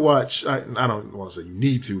need to watch. I don't want to say you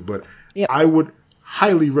need to, but yep. I would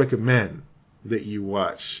highly recommend that you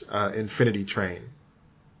watch Infinity Train.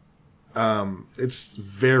 It's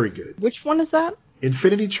very good. Which one is that?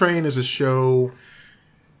 Infinity Train is a show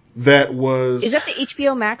that was... Is that the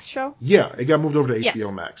HBO Max show? Yeah, it got moved over to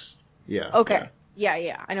HBO Max. Yeah. Okay.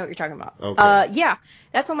 Yeah. I know what you're talking about. Okay. Yeah,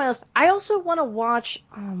 that's on my list. I also want to watch,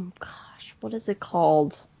 what is it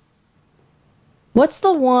called? What's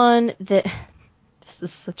the one that... This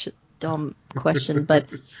is such a dumb question, but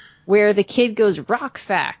where the kid goes, Rock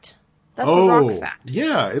Fact. That's a Rock Fact.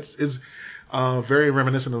 Yeah, it's very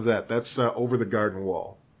reminiscent of that. That's Over the Garden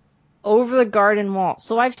Wall. Over the Garden Wall.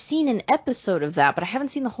 So I've seen an episode of that, but I haven't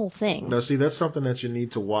seen the whole thing. No, see, that's something that you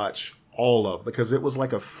need to watch all of, because it was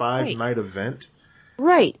like a 5-night event.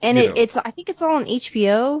 Right, and it's I think it's all on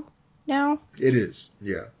HBO now. It is,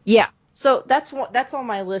 yeah. Yeah, so that's on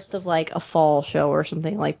my list of like a fall show or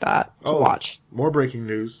something like that to watch. More breaking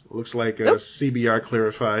news. Looks like CBR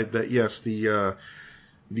clarified that yes, the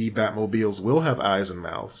Batmobiles will have eyes and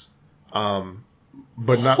mouths.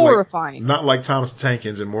 But not horrifying. Not like Thomas the Tank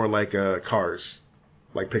Engine, more like cars,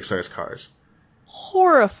 like Pixar's Cars.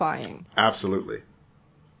 Horrifying. Absolutely.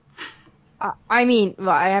 I mean, well,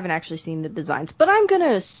 I haven't actually seen the designs, but I'm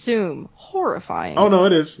gonna assume horrifying. Oh no,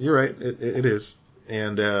 it is. You're right. It is.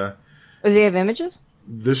 And do they have images?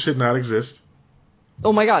 This should not exist.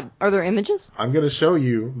 Oh my God, are there images? I'm gonna show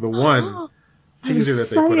you the one teaser that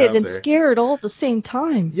they put out there. I'm excited and scared all at the same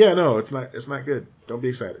time. Yeah, no, it's not good. Don't be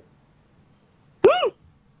excited.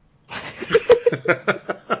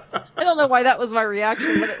 I don't know why that was my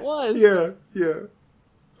reaction, but it was. Yeah.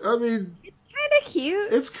 I mean, it's kind of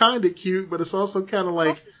cute. It's kind of cute, but it's also kind of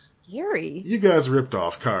like scary. You guys ripped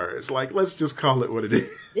off Cars. Like, let's just call it what it is.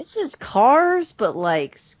 This is Cars, but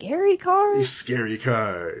like scary Cars. Scary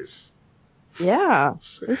Cars. Yeah,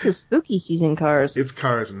 this is spooky season Cars. It's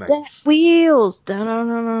Cars Nights. Bat wheels.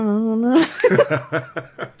 No.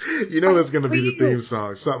 You know that's gonna be the theme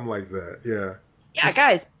song, something like that. Yeah. Yeah,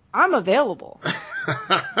 guys, I'm available.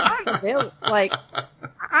 Like,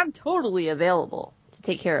 I'm totally available to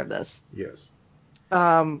take care of this. Yes.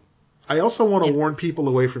 I also want to warn people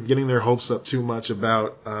away from getting their hopes up too much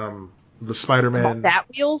about the Spider-Man. About Bat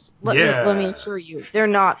wheels? Let me assure you, they're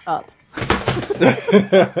not up.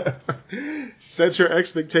 Set your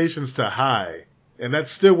expectations to high, and that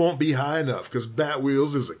still won't be high enough because Bat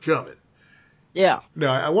wheels isn't coming. Yeah. No,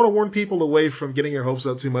 I want to warn people away from getting your hopes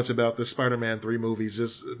up too much about the Spider-Man 3 movies,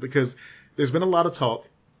 just because there's been a lot of talk.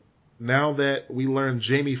 Now that we learned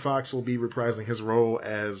Jamie Foxx will be reprising his role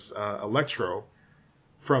as Electro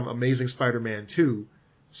from Amazing Spider-Man 2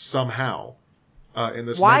 somehow in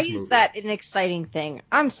this next movie. Why is that an exciting thing?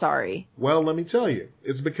 I'm sorry. Well, let me tell you.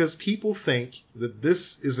 It's because people think that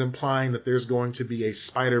this is implying that there's going to be a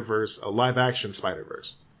Spider-Verse, a live-action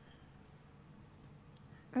Spider-Verse.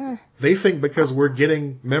 They think because we're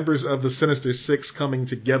getting members of the Sinister Six coming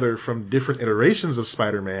together from different iterations of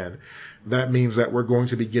Spider-Man, that means that we're going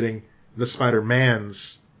to be getting the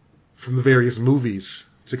Spider-Mans from the various movies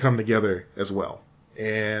to come together as well.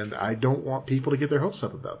 And I don't want people to get their hopes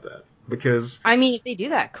up about that. Because... I mean, if they do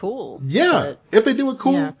that, cool. Yeah, if they do it,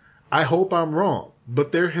 cool. Yeah. I hope I'm wrong.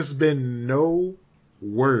 But there has been no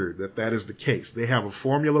word that is the case. They have a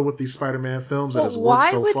formula with these Spider-Man films that has worked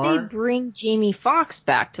so far. Why would they bring Jamie Foxx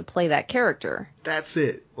back to play that character? That's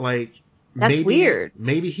it. Like, that's weird.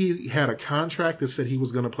 Maybe he had a contract that said he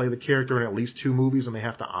was going to play the character in at least 2 movies, and they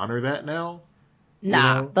have to honor that now.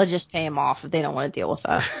 Nah, they'll just pay him off if they don't want to deal with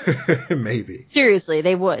that. Maybe. Seriously,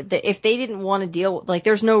 they would. If they didn't want to deal, like,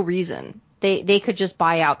 there's no reason. They could just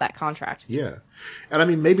buy out that contract. Yeah. And I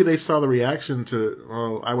mean, maybe they saw the reaction to,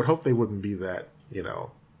 well, I would hope they wouldn't be that,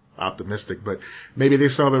 optimistic, but maybe they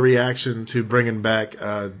saw the reaction to bringing back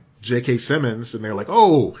J.K. Simmons, and they're like,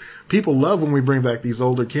 oh, people love when we bring back these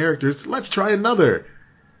older characters. Let's try another.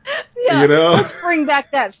 Yeah, let's bring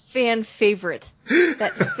back that fan favorite.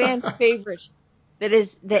 That fan favorite that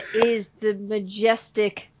is the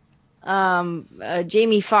majestic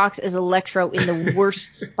Jamie Foxx as Electro in the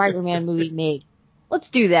worst Spider-Man movie made. Let's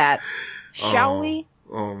do that. Shall we?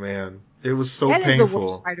 Oh, man. It was so painful. That is the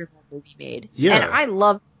worst Spider-Man movie made. Yeah. And I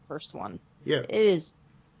love the first one. Yeah. It is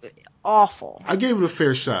awful. I gave it a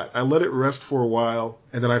fair shot. I let it rest for a while,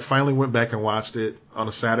 and then I finally went back and watched it on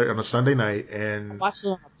a Sunday night. And I watched it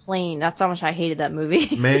on a plane. That's how much I hated that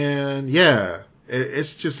movie. Man, yeah.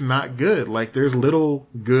 It's just not good. Like, there's little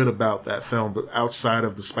good about that film, but outside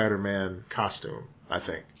of the Spider-Man costume, I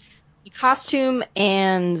think. The costume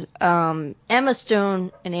and Emma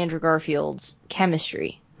Stone and Andrew Garfield's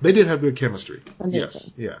chemistry. They did have good chemistry. Amazing.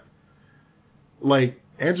 Yes, yeah. Like,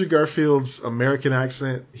 Andrew Garfield's American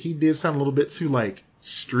accent, he did sound a little bit too, like,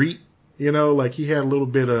 street, like he had a little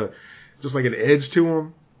bit of just like an edge to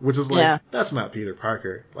him, which is like, That's not Peter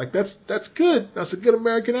Parker. Like, that's good. That's a good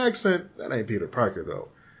American accent. That ain't Peter Parker, though.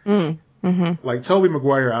 Mm-hmm. Like, Tobey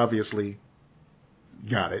Maguire obviously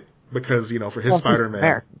got it because, for his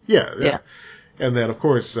Spider-Man. Yeah. And then, of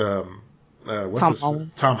course, Tom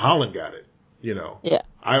Holland got it, Yeah.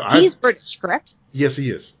 He's British, correct? Yes, he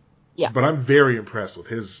is. Yeah. But I'm very impressed with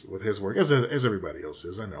his work, as everybody else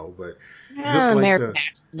is, I know. But just like American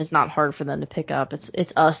accent is not hard for them to pick up.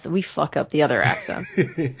 It's us that we fuck up the other accents.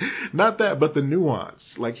 Not that, but the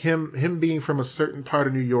nuance, like him being from a certain part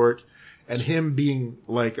of New York, and him being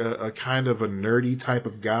like a kind of a nerdy type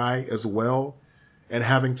of guy as well, and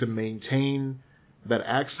having to maintain that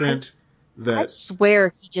accent. I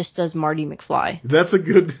swear he just does Marty McFly. That's a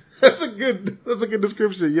good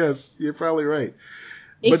description. Yes, you're probably right.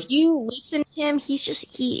 If you listen to him,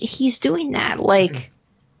 he's doing that. Like,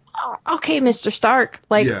 oh, okay, Mr. Stark.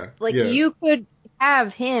 You could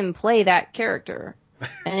have him play that character,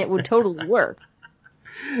 and it would totally work.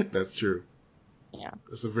 That's true. Yeah.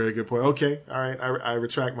 That's a very good point. Okay, all right. I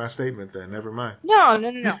retract my statement then. Never mind. No.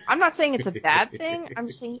 I'm not saying it's a bad thing. I'm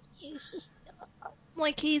just saying he's just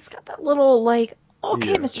like, he's got that little like,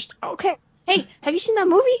 okay, Mr. Stark. Okay. Hey, have you seen that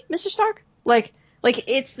movie, Mr. Stark? Like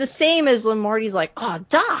it's the same as when Marty's like, oh,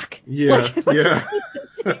 Doc. Yeah. It's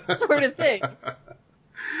the same sort of thing.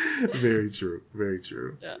 Very true. Very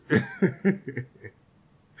true. Yeah.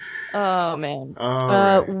 Oh, man.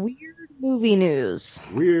 Right. Weird movie news.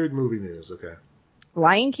 Okay.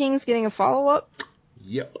 Lion King's getting a follow-up?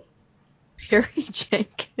 Yep. Barry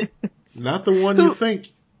Jenkins. Not the one you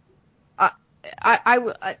think. I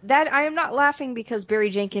am not laughing because Barry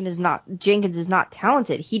Jenkins is not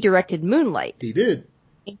talented. He directed Moonlight. He did.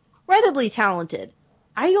 Incredibly talented.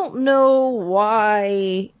 I don't know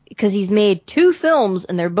why, because he's made 2 films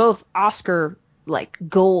and they're both Oscar like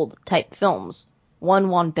gold type films. One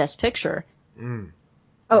won Best Picture.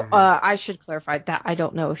 I should clarify that I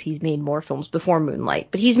don't know if he's made more films before Moonlight,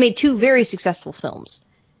 but he's made 2 very successful films.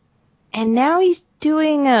 And now he's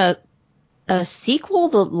doing a sequel,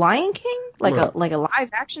 The Lion King? Like a live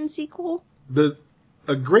action sequel?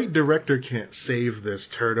 A great director can't save this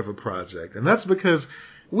turd of a project, and that's because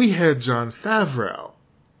we had Jon Favreau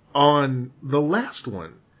on the last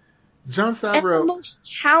one. Jon Favreau, and the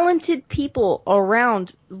most talented people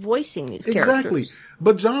around voicing these characters. Exactly.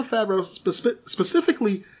 But Jon Favreau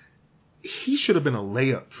specifically, he should have been a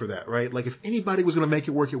layup for that, right? Like, if anybody was going to make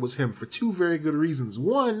it work, it was him for 2 very good reasons.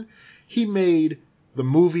 One, he made the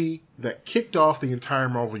movie that kicked off the entire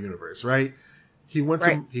Marvel universe, right? He went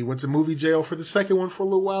to movie jail for the second one for a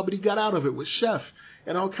little while, but he got out of it with Chef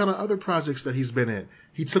and all kind of other projects that he's been in.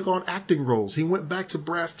 He took on acting roles. He went back to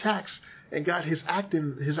brass tacks and got his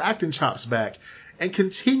acting chops back, and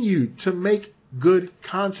continued to make good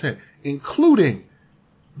content, including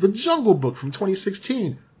The Jungle Book from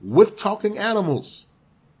 2016 with talking animals.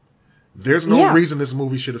 There's no reason this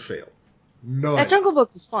movie should have failed. No. That Jungle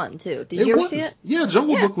Book was fun too. Did you ever see it? Yeah,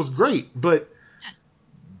 Jungle Book was great, but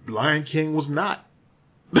Lion King was not.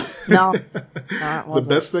 No, the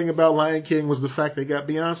best thing about Lion King was the fact they got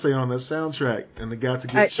Beyonce on the soundtrack, and they got to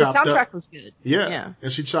get chopped up. The soundtrack was good. Yeah,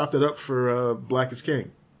 and she chopped it up for Black is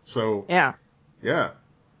King. So yeah,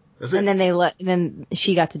 that's it. And then then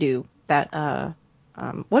she got to do that.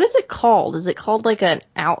 What is it called? Is it called like an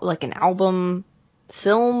album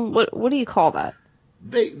film? What do you call that?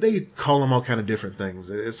 they call them all kind of different things.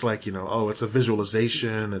 It's like, it's a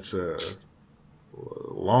visualization, it's a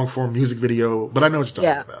long form music video, but I know what you're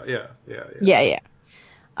talking about.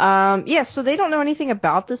 Yeah. So they don't know anything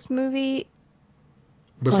about this movie.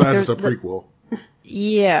 Besides, it's a prequel.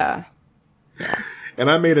 Yeah. And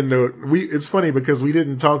I made a note. It's funny because we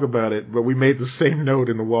didn't talk about it, but we made the same note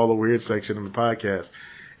in the Wall of Weird section in the podcast.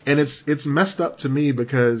 And it's messed up to me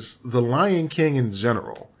because The Lion King in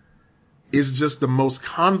general is just the most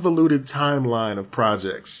convoluted timeline of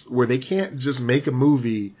projects where they can't just make a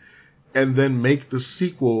movie and then make the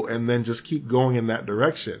sequel and then just keep going in that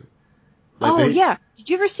direction. Yeah. Did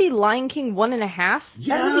you ever see Lion King 1.5? Yes.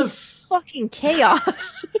 That movie's fucking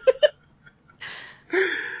chaos.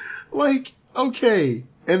 Okay.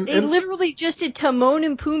 And they literally just did Timon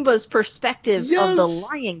and Pumbaa's perspective of the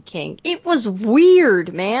Lion King. It was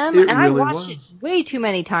weird, man. I watched it way too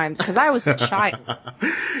many times because I was a child.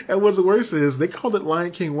 And what's worse is they called it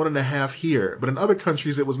Lion King 1.5 here, but in other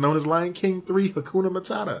countries it was known as Lion King 3 Hakuna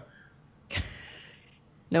Matata.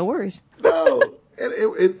 No worries. No. And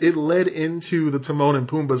it led into the Timon and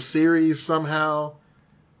Pumbaa series somehow.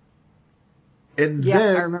 And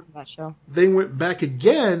then I remember that show. They went back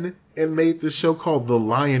again and made this show called The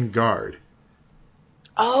Lion Guard.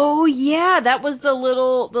 Oh yeah, that was the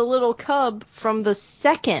little cub from the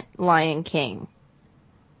second Lion King.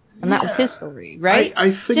 And that was his story, right?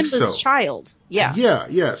 I think Simba's child. Yeah.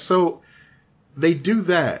 Yeah. So they do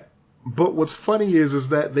that. But what's funny is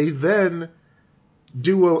that they then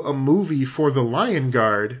do a movie for The Lion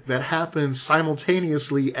Guard that happens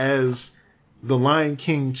simultaneously as The Lion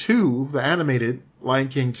King 2, the animated Lion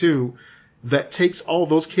King 2, that takes all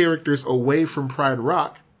those characters away from Pride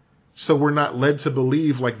Rock, so we're not led to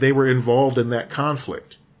believe like they were involved in that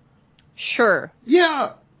conflict. Sure.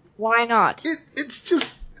 Yeah. Why not?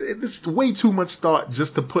 It's way too much thought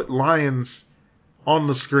just to put lions on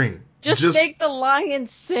the screen. Just make the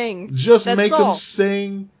lions sing. Just That's make all. them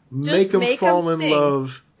sing, make them fall in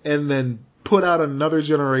love, and then put out another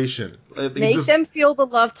generation. Make them feel the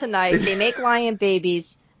love tonight. They make lion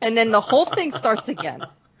babies, and then the whole thing starts again.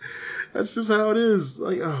 That's just how it is.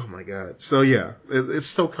 Like, oh my God. So yeah, it's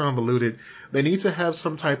so convoluted. They need to have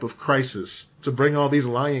some type of crisis to bring all these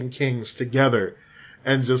Lion Kings together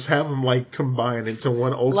and just have them like combine into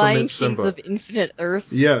one ultimate Lion Simba. Kings of Infinite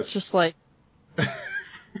Earths. Yes. Just like,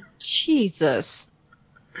 Jesus.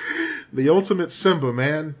 The ultimate Simba,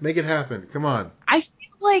 man. Make it happen. Come on. I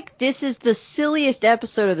feel like this is the silliest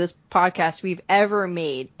episode of this podcast we've ever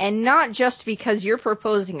made. And not just because you're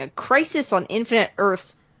proposing a crisis on Infinite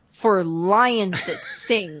Earths for lions that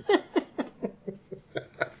sing.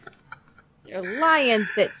 They're lions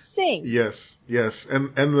that sing. Yes.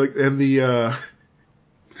 And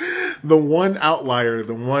the one outlier,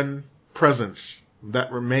 the one presence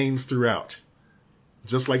that remains throughout,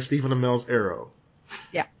 just like Stephen Amell's Arrow.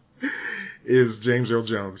 Yeah. Is James Earl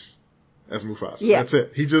Jones as Mufasa. Yes.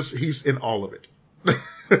 That's it. He's in all of it.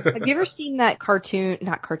 Have you ever seen that cartoon?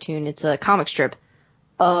 Not cartoon, it's a comic strip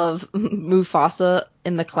of Mufasa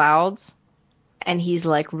in the clouds. And he's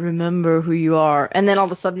like, remember who you are. And then all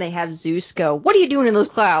of a sudden they have Zeus go, what are you doing in those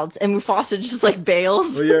clouds? And Mufasa just like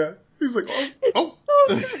bails. Well, yeah. He's like, oh.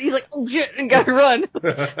 So he's like, oh shit, and gotta run.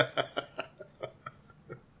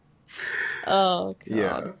 Oh, God.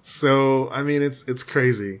 Yeah. So, I mean, it's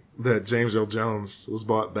crazy that James Earl Jones was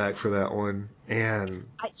brought back for that one. And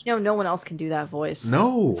no one else can do that voice.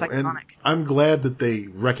 No. It's iconic. And I'm glad that they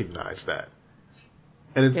recognize that.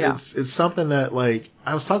 And it's something that, like,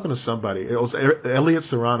 I was talking to somebody. It was Elliot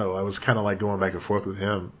Serrano. I was kind of like going back and forth with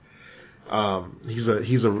him. He's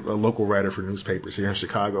a local writer for newspapers here in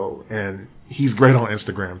Chicago, and he's great on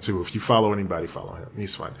Instagram too. If you follow anybody, follow him.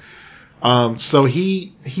 He's fun. So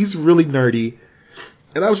he's really nerdy.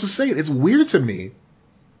 And I was just saying, it's weird to me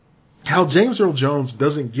how James Earl Jones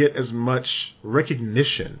doesn't get as much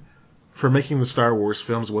recognition for making the Star Wars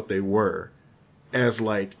films what they were as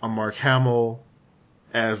like a Mark Hamill,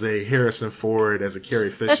 as a Harrison Ford, as a Carrie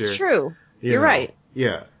Fisher. That's true. You're right.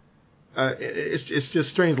 Yeah. It's just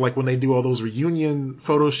strange, like when they do all those reunion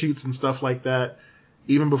photo shoots and stuff like that,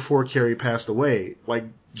 even before Carrie passed away, like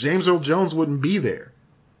James Earl Jones wouldn't be there.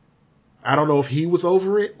 I don't know if he was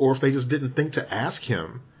over it or if they just didn't think to ask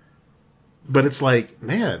him. But it's like,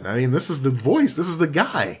 man, I mean, this is the voice. This is the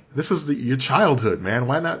guy. This is your childhood, man.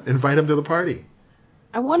 Why not invite him to the party?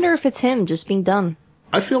 I wonder if it's him just being done.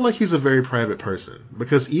 I feel like he's a very private person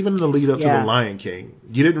because even in the lead up to The Lion King,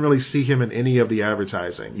 you didn't really see him in any of the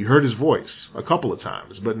advertising. You heard his voice a couple of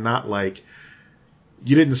times, but not like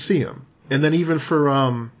you didn't see him. And then even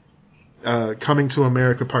for Coming to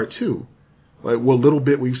America Part 2, like what little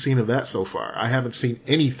bit we've seen of that so far, I haven't seen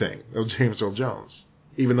anything of James Earl Jones.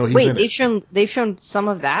 even though he's Wait, in it. they've shown some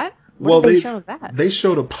of that? Well, What did they show of that? they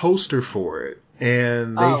showed a poster for it,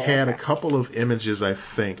 and they Oh, had a okay. couple of images, I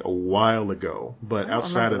think, a while ago. But I don't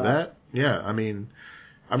outside remember of that, yeah, I mean,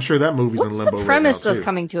 I'm sure that movie's in What's the limbo right now premise of too.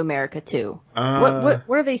 Coming to America 2? Uh,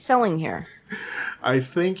 What are they selling here? I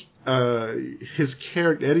think his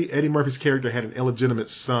character, Eddie Murphy's character, had an illegitimate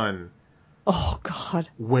son Oh God.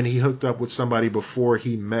 when he hooked up with somebody before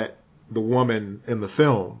he met the woman in the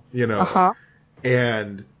film, Uh-huh.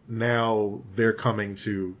 and now they're coming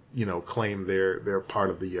to, claim they're part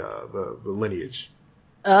of the lineage.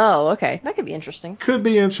 Oh, okay. That could be interesting. Could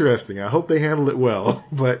be interesting. I hope they handle it well,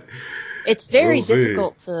 but It's very we'll see.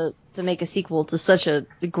 difficult to make a sequel to such a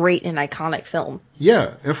great and iconic film.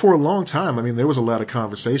 Yeah, and for a long time, I mean, there was a lot of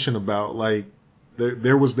conversation about like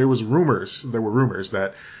there were rumors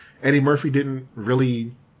that Eddie Murphy didn't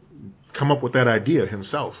really come up with that idea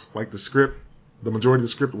himself. Like the majority of the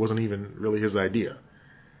script wasn't even really his idea.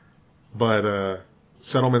 But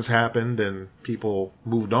settlements happened and people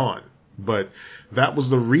moved on. But that was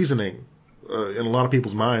the reasoning in a lot of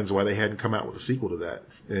people's minds why they hadn't come out with a sequel to that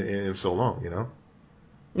in so long,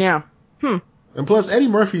 Yeah. And plus, Eddie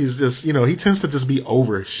Murphy is just, he tends to just be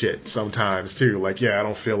over shit sometimes too. Like, yeah, I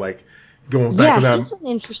don't feel like going back to that. Yeah, he's an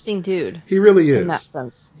interesting dude. He really is. In that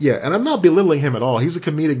sense. Yeah, and I'm not belittling him at all. He's a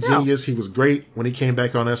comedic No. genius. He was great when he came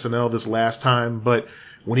back on SNL this last time, but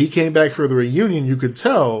when he came back for the reunion, you could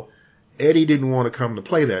tell Eddie didn't want to come to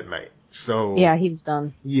play that night. So Yeah, he was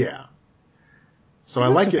done. yeah. So That's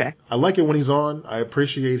I like okay. it. I like it when he's on. I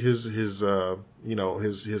appreciate his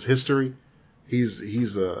history.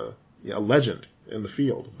 He's a legend in the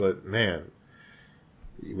field. But man,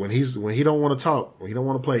 when he don't want to talk, when he don't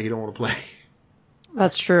want to play, he don't want to play.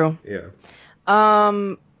 That's true. Yeah.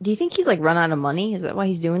 Do you think he's like run out of money? Is that why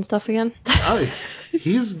he's doing stuff again?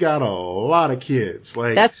 He's got a lot of kids.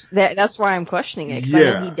 Like that's why I'm questioning it. Because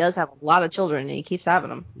I know he does have a lot of children and he keeps having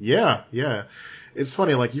them. Yeah, yeah. It's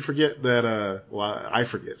funny, like you forget that. Well, I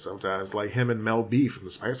forget sometimes. Like him and Mel B from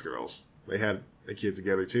the Spice Girls, they had a kid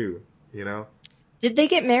together too. Did they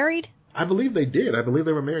get married? I believe they did. I believe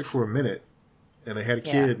they were married for a minute, and they had a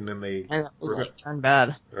kid, and then they and it was like turned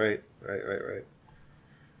bad. Right.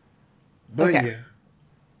 But Okay. yeah.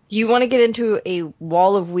 Do you want to get into a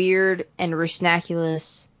wall of weird and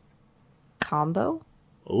Rusnaculous combo?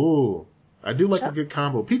 Oh, I do like a good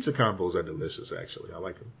combo. Pizza combos are delicious, actually. I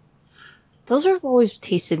like them. Those have always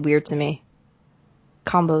tasted weird to me.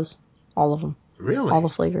 Combos. All of them. Really? All the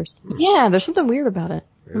flavors. Yeah, there's something weird about it.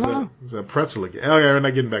 Is that pretzel again? Oh, yeah, we're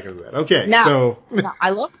not getting back into that. Okay, no, I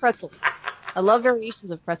love pretzels. I love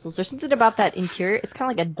variations of pretzels. There's something about that interior. It's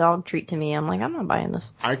kind of like a dog treat to me. I'm like, I'm not buying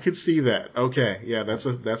this. I could see that. Okay, yeah, that's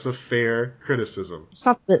a fair criticism. It's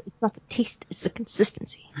not the taste. It's the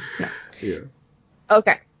consistency. No. Yeah.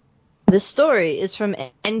 Okay. This story is from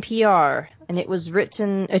NPR, and it was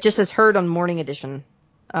written. It just says heard on Morning Edition.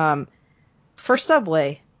 For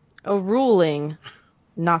Subway, a ruling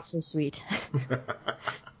not so sweet.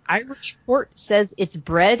 Irish court says its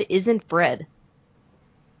bread isn't bread.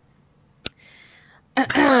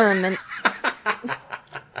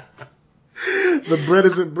 The bread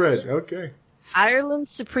isn't bread. Okay.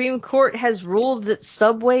 Ireland's Supreme Court has ruled that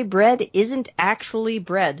Subway bread isn't actually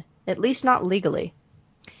bread, at least not legally.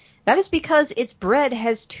 That is because its bread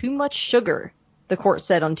has too much sugar, the court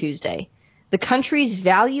said on Tuesday. The country's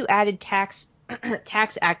Value-Added Tax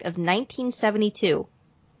Act of 1972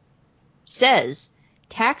 says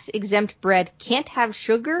tax-exempt bread can't have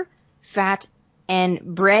sugar, fat, and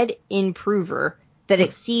bread improver that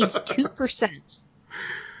exceeds 2%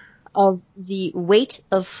 of the weight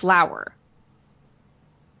of flour.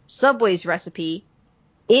 Subway's recipe,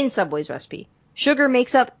 sugar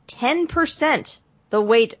makes up 10% the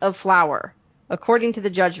weight of flour, according to the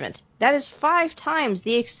judgment. That is 5 times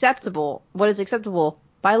what is acceptable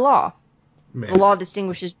by law. Man. The law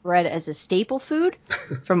distinguishes bread as a staple food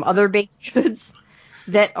from other baked goods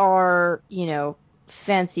that are,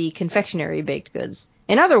 fancy confectionery baked goods.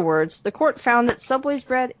 In other words, the court found that Subway's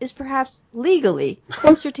bread is perhaps legally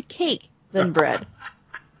closer to cake than bread.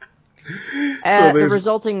 The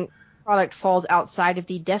resulting product falls outside of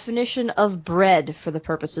the definition of bread for the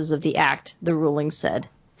purposes of the act, the ruling said.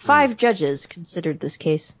 5 judges considered this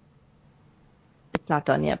case. It's not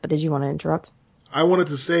done yet, but did you want to interrupt? I wanted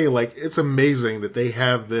to say, it's amazing that they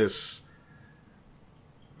have this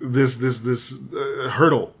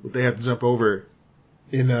hurdle that they have to jump over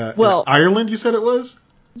in Ireland, you said it was?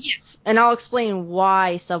 Yes, and I'll explain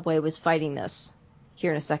why Subway was fighting this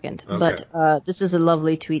here in a second. Okay. But this is a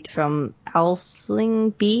lovely tweet from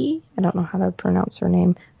Alsling B. I don't know how to pronounce her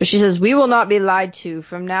name. But she says, "We will not be lied to.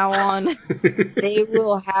 From now on, they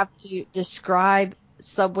will have to describe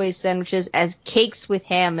Subway sandwiches as cakes with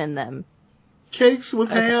ham in them. Cakes with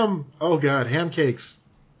ham. Oh, God. Ham cakes.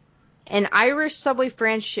 An Irish Subway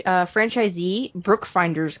franchisee,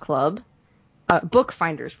 Bookfinders Club,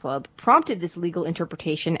 prompted this legal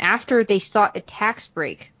interpretation after they sought a tax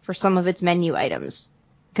break for some of its menu items.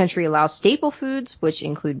 The country allows staple foods, which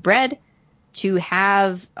include bread, to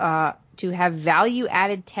have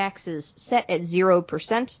value-added taxes set at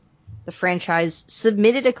 0%. The franchise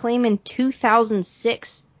submitted a claim in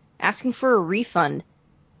 2006 asking for a refund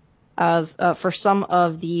for some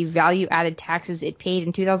of the value-added taxes it paid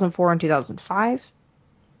in 2004 and 2005.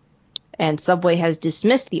 And Subway has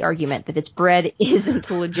dismissed the argument that its bread isn't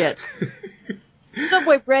legit.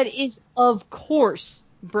 Subway bread is, of course,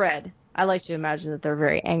 bread. I like to imagine that they're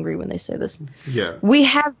very angry when they say this. Yeah. We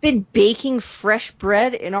have been baking fresh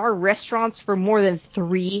bread in our restaurants for more than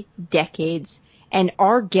 3 decades, and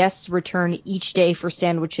our guests return each day for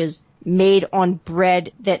sandwiches made on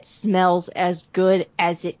bread that smells as good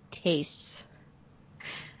as it tastes.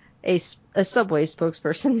 A Subway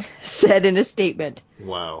spokesperson said in a statement.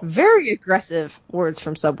 Wow. Very aggressive words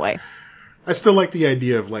from Subway. I still like the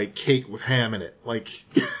idea of, like, cake with ham in it. Like...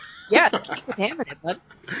 Yeah, it's cake with ham in it, bud.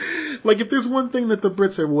 Like, if there's one thing that the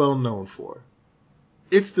Brits are well known for,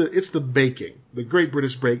 it's the baking. The Great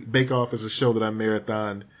British Bake Off is a show that I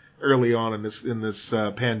marathoned early on in this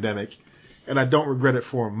pandemic, and I don't regret it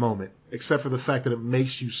for a moment, except for the fact that it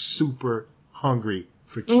makes you super hungry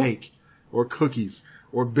for cake or cookies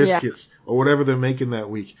or biscuits or whatever they're making that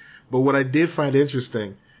week. But what I did find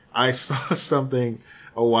interesting, I saw something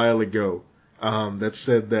a while ago that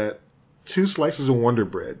said that 2 slices of Wonder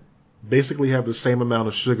Bread basically have the same amount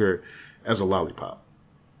of sugar as a lollipop.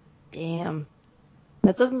 Damn.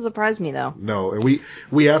 That doesn't surprise me, though. No, and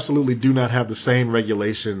we absolutely do not have the same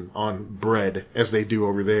regulation on bread as they do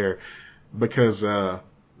over there because,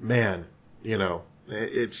 man, you know,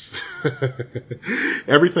 it's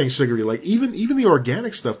everything's sugary. Like, even the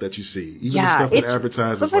organic stuff that you see, even the stuff that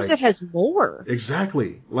advertises. Sometimes like, it has more.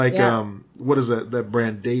 Exactly. Like, what is that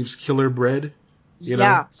brand? Dave's Killer Bread? You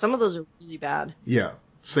know? Some of those are really bad. Yeah,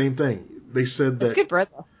 same thing. They said that. It's good bread,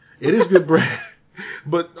 though. It is good bread.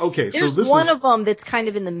 But, okay, There's so this one of them that's kind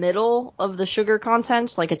of in the middle of the sugar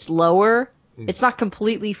content. Like, it's lower. It's not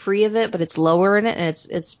completely free of it, but it's lower in it, and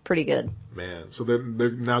it's pretty good. Man, so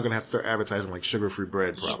they're now going to have to start advertising, like, sugar-free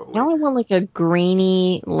bread, probably. Now I want, like, a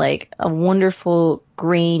grainy, like, a wonderful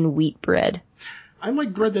grain wheat bread. I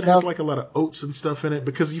like bread that has, like, a lot of oats and stuff in it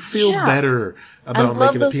because you feel better about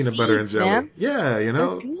making the peanut butter and jelly. Man. Yeah, you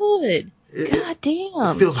know? They're good. God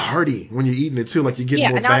damn. It feels hearty when you're eating it, too. Like, you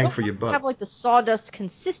get more bang for your buck. I don't have, like, the sawdust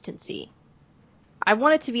consistency. I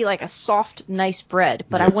want it to be, like, a soft, nice bread,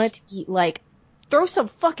 but I want it to be, like, throw some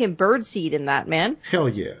fucking birdseed in that, man. Hell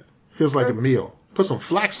yeah. Feels like a meal. Put some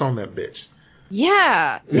flax on that bitch.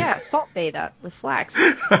 Yeah. Salt bay that with flax.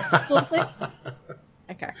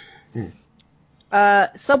 Okay.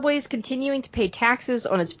 Subway's continuing to pay taxes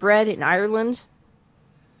on its bread in Ireland.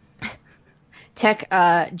 Tech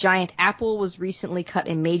giant Apple was recently cut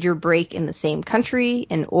a major break in the same country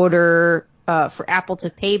in order for Apple to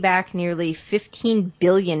pay back nearly $15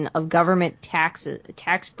 billion of government tax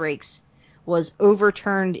breaks was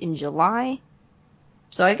overturned in July.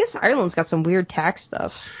 So I guess Ireland's got some weird tax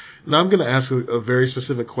stuff. Now I'm going to ask a very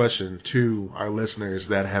specific question to our listeners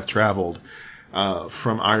that have traveled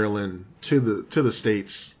from Ireland to the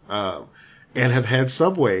States and have had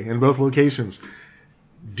Subway in both locations.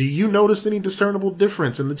 Do you notice any discernible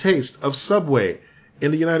difference in the taste of Subway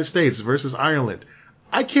in the United States versus Ireland?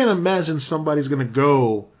 I can't imagine somebody's going to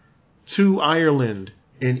go to Ireland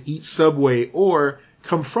and eat Subway or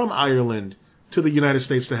come from Ireland to the United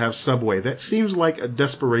States to have Subway. That seems like a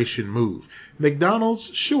desperation move.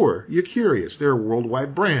 McDonald's, sure, you're curious. They're a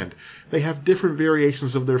worldwide brand. They have different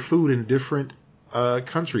variations of their food in different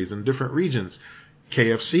countries and different regions.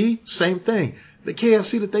 KFC, same thing. The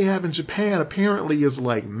KFC that they have in Japan apparently is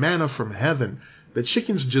like manna from heaven. The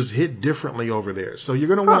chickens just hit differently over there. So you're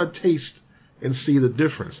going to want to taste and see the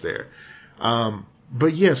difference there.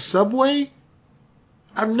 But yeah, Subway,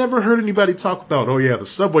 I've never heard anybody talk about, oh yeah, the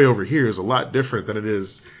Subway over here is a lot different than it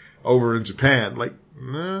is over in Japan. Like,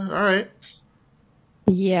 all right.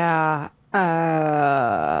 Yeah.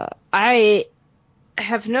 I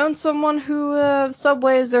have known someone who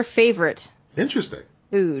Subway is their favorite. Interesting.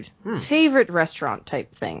 Food. Favorite restaurant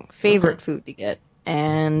type thing. Favorite food to get.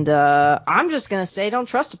 And I'm just going to say don't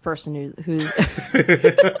trust a person who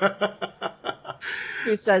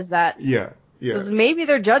who says that. Yeah. Because maybe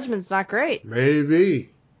their judgment's not great. Maybe.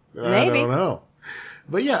 I don't know.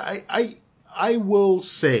 But yeah, I will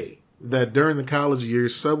say that during the college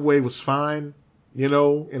years, Subway was fine, you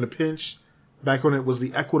know, in a pinch. back when it was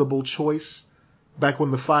the equitable choice, back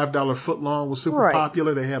when the $5 footlong was super Right.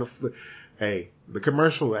 popular. They had the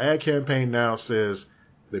commercial, the ad campaign now says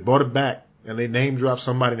they bought it back and they name dropped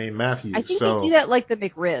somebody named Matthew. I think they do that like the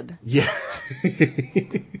McRib. Yeah.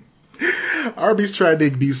 Arby's tried to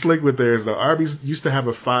be slick with theirs though. Arby's used to have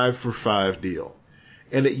a 5 for $5 deal.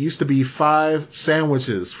 And it used to be 5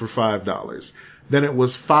 sandwiches for $5. Then it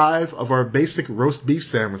was 5 of our basic roast beef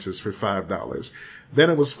sandwiches for $5. Then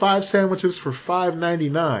it was 5 sandwiches for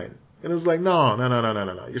 $5.99. And it was like, no.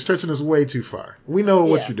 You're stretching this way too far. We know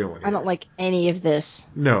what you're doing here. I don't like any of this.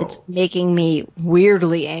 No. It's making me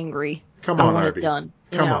weirdly angry. Come on, I want Arby. it done.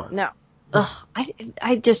 Come on. No. Ugh,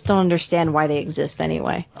 I just don't understand why they exist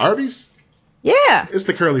anyway. Arby's? Yeah. It's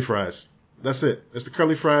the curly fries. That's it. It's the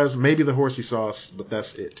curly fries, maybe the horsey sauce, but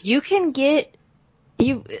that's it. You can get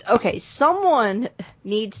someone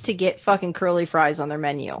needs to get fucking curly fries on their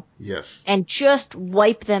menu. Yes. And just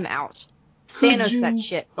wipe them out. Could Thanos you that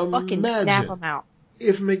shit. Fucking imagine snap them out.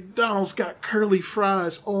 If McDonald's got curly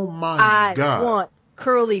fries, oh my God. I want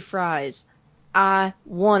curly fries. I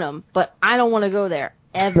want them, but I don't want to go there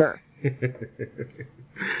ever.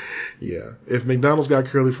 Yeah. If McDonald's got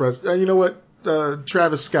curly fries, you know what?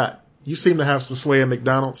 Travis Scott, you seem to have some sway at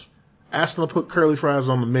McDonald's. Ask them to put curly fries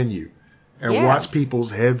on the menu and watch people's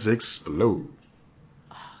heads explode.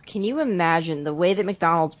 Can you imagine the way that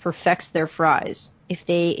McDonald's perfects their fries if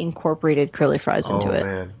they incorporated curly fries into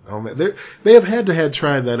it? Oh man, they have had to have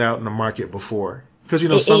tried that out in the market before, because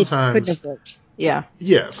sometimes it couldn't have worked.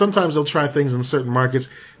 Yeah, sometimes they'll try things in certain markets.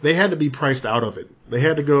 They had to be priced out of it. They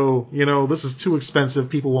had to go, this is too expensive,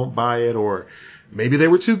 people won't buy it, or maybe they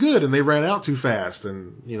were too good and they ran out too fast,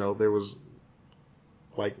 and there was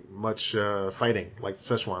like much fighting, like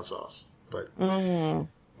Szechuan sauce. But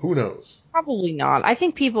who knows? Probably not. I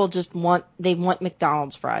think people just want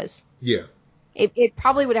McDonald's fries. Yeah. It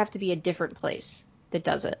probably would have to be a different place that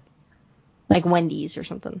does it, like Wendy's or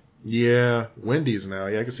something. Yeah, Wendy's now.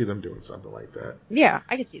 Yeah, I can see them doing something like that. Yeah,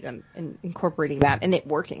 I could see them incorporating that and it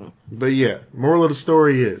working. But yeah, moral of the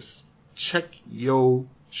story is check your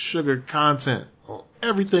sugar content on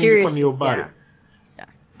everything you put in your body. Yeah.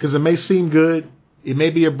 Because it may seem good, it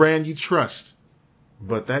may be a brand you trust,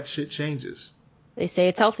 but that shit changes. They say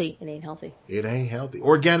it's healthy. It ain't healthy. It ain't healthy.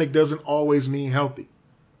 Organic doesn't always mean healthy.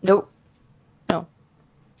 Nope. No.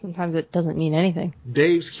 Sometimes it doesn't mean anything.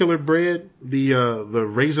 Dave's Killer Bread, the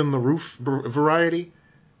Raisin the Roof variety,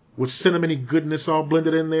 with cinnamony goodness all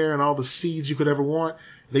blended in there and all the seeds you could ever want.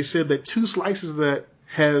 They said that 2 slices of that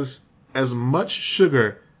has as much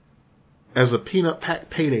sugar as a peanut pack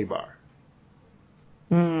payday bar.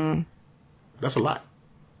 That's a lot.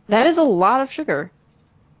 That is a lot of sugar.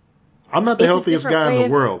 I'm not the healthiest guy in the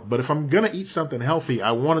world, but if I'm going to eat something healthy,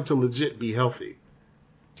 I want it to legit be healthy.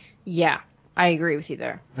 Yeah, I agree with you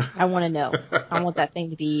there. I want to know. I want that thing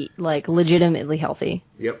to be, like, legitimately healthy.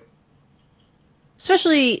 Yep.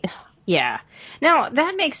 Especially, yeah. Now,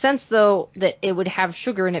 that makes sense, though, that it would have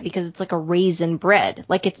sugar in it because it's like a raisin bread.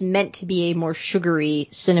 Like, it's meant to be a more sugary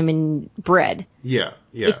cinnamon bread. Yeah.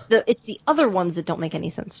 It's the other ones that don't make any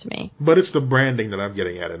sense to me. But it's the branding that I'm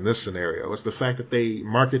getting at in this scenario. It's the fact that they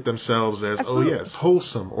market themselves as, Absolutely. oh yes,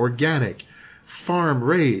 wholesome, organic, farm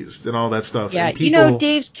raised, and all that stuff. Yeah, and people,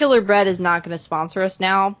 Dave's Killer Bread is not going to sponsor us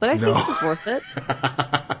now, but I think it's worth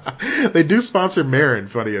it. They do sponsor Marin,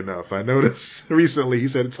 funny enough. I noticed recently he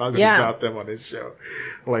said talking about them on his show.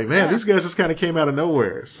 Like, man, these guys just kind of came out of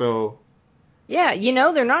nowhere. So yeah,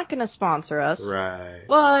 they're not going to sponsor us. Right.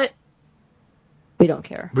 But we don't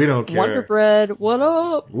care. We don't care. Wonder Bread, what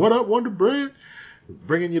up? What up, Wonder Bread?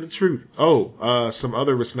 Bringing you the truth. Oh, some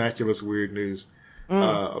other ridiculous weird news.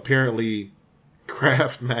 Apparently,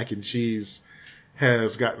 Kraft mac and cheese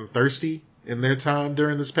has gotten thirsty in their time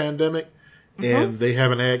during this pandemic. And they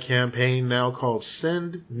have an ad campaign now called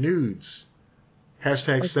Send Nudes.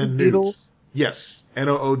 Hashtag like Send Nudes. Noodles? Yes.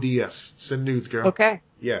 Noods. Send nudes, girl. Okay.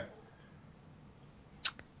 Yeah.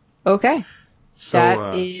 Okay. So,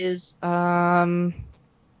 that is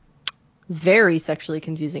very sexually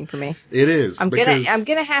confusing for me. It is. I'm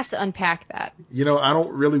gonna have to unpack that. I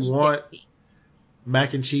don't really want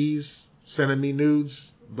mac and cheese sending me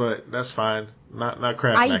nudes, but that's fine. Not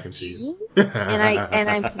Kraft mac and cheese. And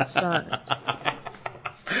I'm concerned.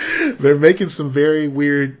 They're making some very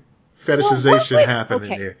weird fetishization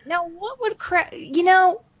happening here. Now, what would Kraft...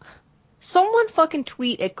 someone fucking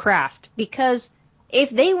tweet at Kraft, because if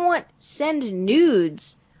they want send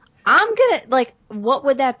nudes, I'm gonna... Like, what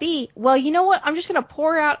would that be? Well, you know what? I'm just gonna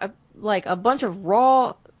pour out a bunch of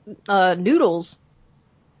raw noodles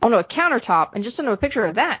onto a countertop and just send them a picture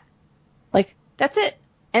of that. Like, that's it.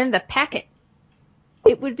 And the packet.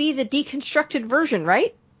 It would be the deconstructed version,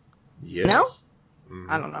 right? Yes. No?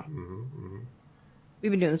 Mm-hmm. I don't know. Mm-hmm.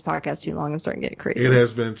 We've been doing this podcast too long. I'm starting to get crazy. It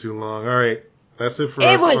has been too long. All right. That's it for It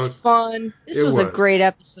us, was folks. fun. This was a great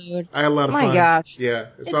episode. I had a lot of My fun. gosh. Yeah,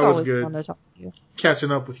 it's always good. fun to talk to you.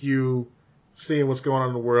 Catching up with you, seeing what's going on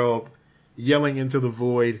in the world, yelling into the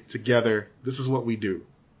void together. This is what we do.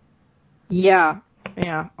 Yeah.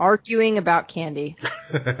 Arguing about candy.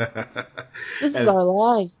 This is our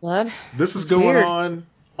lives, bud. This is going on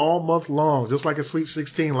all month long, just like a Sweet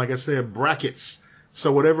 16. Like I said, brackets.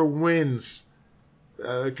 So whatever wins,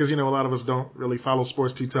 because a lot of us don't really follow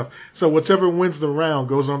sports too tough. So whichever wins the round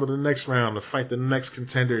goes on to the next round to fight the next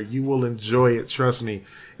contender. You will enjoy it, trust me.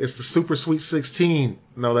 It's the Super Sweet 16.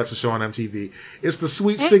 No, that's a show on MTV. It's the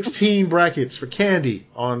Sweet 16 brackets for candy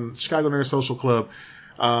on Chicago Nerd Social Club.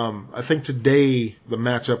 I think today the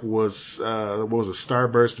matchup was what was it,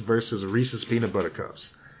 Starburst versus Reese's Peanut Butter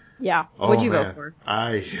Cups. Yeah. What'd you vote for?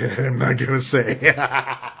 I am not gonna say.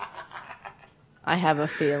 I have a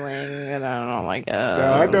feeling, and I don't like it.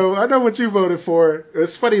 No, I know what you voted for.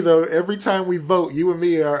 It's funny though. Every time we vote, you and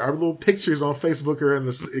me, our little pictures on Facebook are in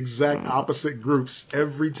the exact opposite groups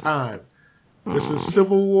every time. This is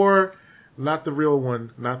Civil War, not the real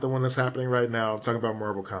one, not the one that's happening right now. I'm talking about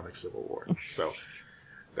Marvel Comics Civil War. So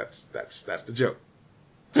that's the joke.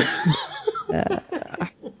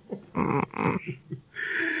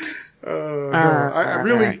 No, I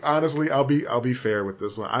really, honestly, I'll be fair with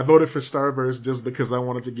this one. I voted for Starburst just because I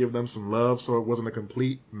wanted to give them some love, so it wasn't a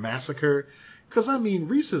complete massacre. Because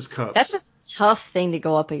Reese's Cups. That's a tough thing to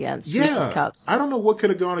go up against. Yeah, Reese's Cups. I don't know what could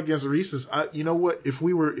have gone against Reese's. You know what? If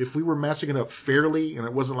we were matching it up fairly and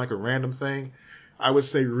it wasn't like a random thing, I would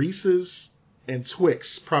say Reese's and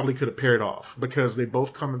Twix probably could have paired off because they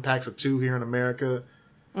both come in packs of 2 here in America.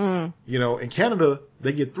 In Canada,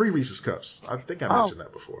 they get 3 Reese's Cups. I think I mentioned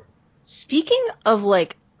that before. Speaking of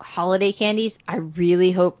holiday candies, I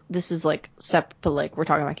really hope this is separate, but we're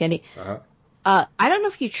talking about candy. I don't know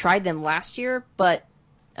if you tried them last year, but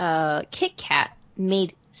Kit Kat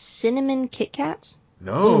made cinnamon Kit Kats.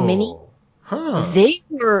 No. Little mini. Huh. They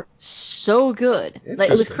were so good. It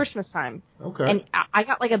was Christmas time. Okay. And I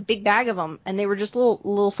got a big bag of them, and they were just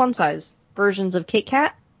little fun size versions of Kit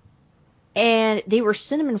Kat. And they were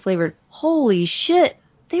cinnamon flavored. Holy shit.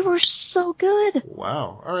 They were so good.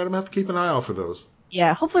 Wow. All right, I'm going to have to keep an eye out for those.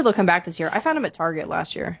 Yeah, hopefully they'll come back this year. I found them at Target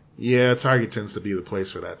last year. Yeah, Target tends to be the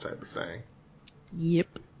place for that type of thing. Yep.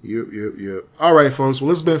 All right, folks.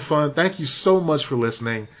 Well, it's been fun. Thank you so much for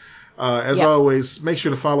listening. As always, make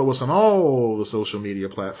sure to follow us on all the social media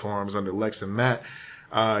platforms under Lex and Matt.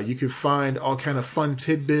 You can find all kind of fun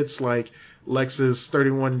tidbits like Lex's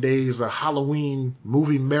 31 Days, a Halloween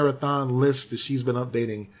movie marathon list that she's been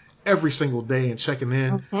updating every single day and checking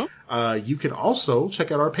in. Mm-hmm. You can also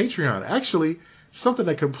check out our Patreon. Actually, something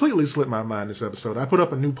that completely slipped my mind this episode. I put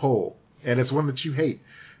up a new poll, and it's one that you hate,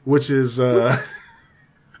 which is I'm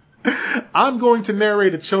going to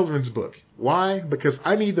narrate a children's book. Why? Because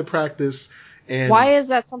I need the practice. And why is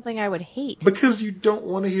that something I would hate? Because you don't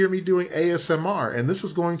want to hear me doing ASMR, and this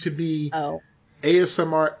is going to be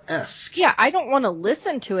ASMR-esque. Yeah, I don't want to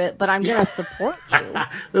listen to it, but I'm going to support you.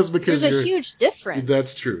 That's because there's a huge difference.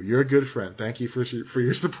 That's true. You're a good friend. Thank you for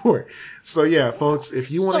your support. So yeah, folks, if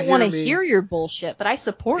you want to hear me, don't want to hear your bullshit, but I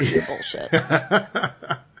support your bullshit.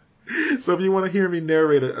 So if you want to hear me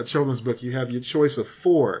narrate a children's book, you have your choice of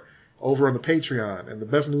 4 over on the Patreon. And the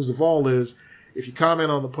best news of all is, if you comment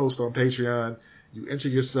on the post on Patreon, you enter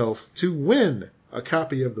yourself to win a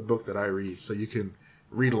copy of the book that I read, so you can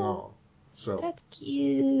read along. So that's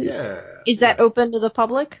cute. Yeah. Is that open to the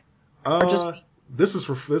public? Or just this is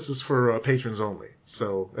for patrons only.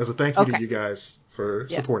 So as a thank you to you guys for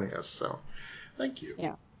supporting us. So thank you.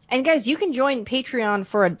 Yeah. And guys, you can join Patreon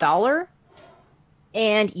for $1,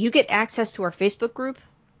 and you get access to our Facebook group,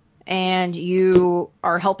 and you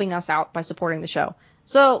are helping us out by supporting the show.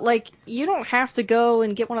 So you don't have to go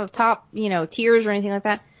and get one of the top, tiers or anything like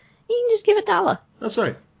that. You can just give $1. That's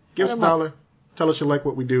right. Give us $1. Tell us you like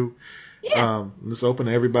what we do. Yeah. It's open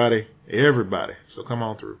to everybody. So come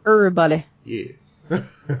on through. Everybody. Yeah.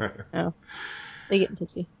 Oh. They getting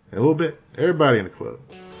tipsy. A little bit. Everybody in the club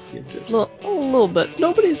getting tipsy. A little bit.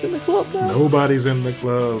 Nobody's in the club now. Nobody's in the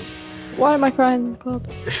club. Why am I crying in the club?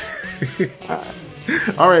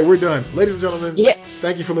 All right, we're done. Ladies and gentlemen,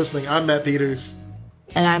 thank you for listening. I'm Matt Peters.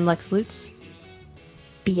 And I'm Lex Lutz.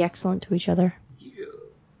 Be excellent to each other.